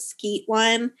make a Skeet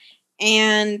one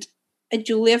and a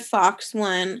Julia Fox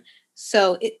one.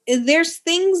 So there's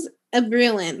things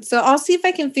brewing. So I'll see if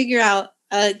I can figure out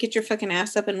get your fucking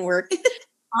ass up and work.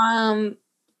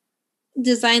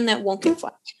 Design that won't get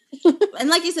flagged. And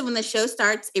like you said, when the show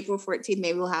starts April 14th,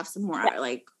 maybe we'll have some more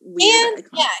like weird. And if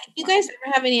you guys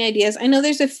ever have any ideas, I know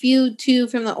there's a few too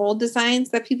from the old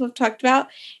designs that people have talked about.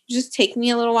 It just take me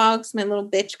a little while because my little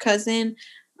bitch cousin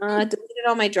deleted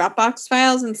all my Dropbox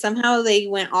files and somehow they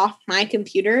went off my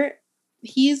computer.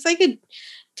 He's like a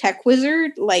tech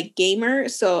wizard, like gamer,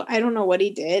 so I don't know what he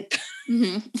did.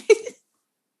 Mm-hmm.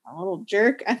 A little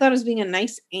jerk. I thought it was being a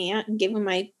nice aunt and gave him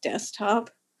my desktop.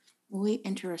 Muy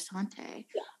interesante.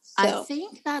 Yeah, so. I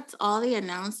think that's all the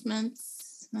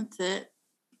announcements. That's it.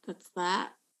 That's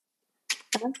that.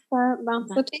 That's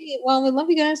well, we love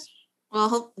you guys. Well, I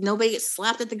hope nobody gets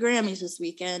slapped at the Grammys this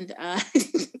weekend.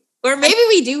 Or maybe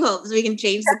we do hope so we can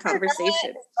change the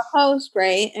conversation. The host,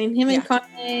 right? And him and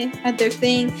Kanye had their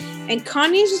thing. And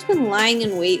Kanye's just been lying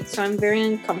in wait, so I'm very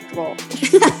uncomfortable.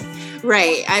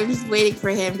 Right. I'm just waiting for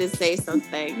him to say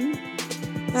something.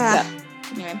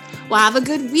 Anyway, well, have a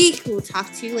good week. We'll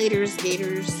talk to you later,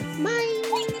 skaters. Bye.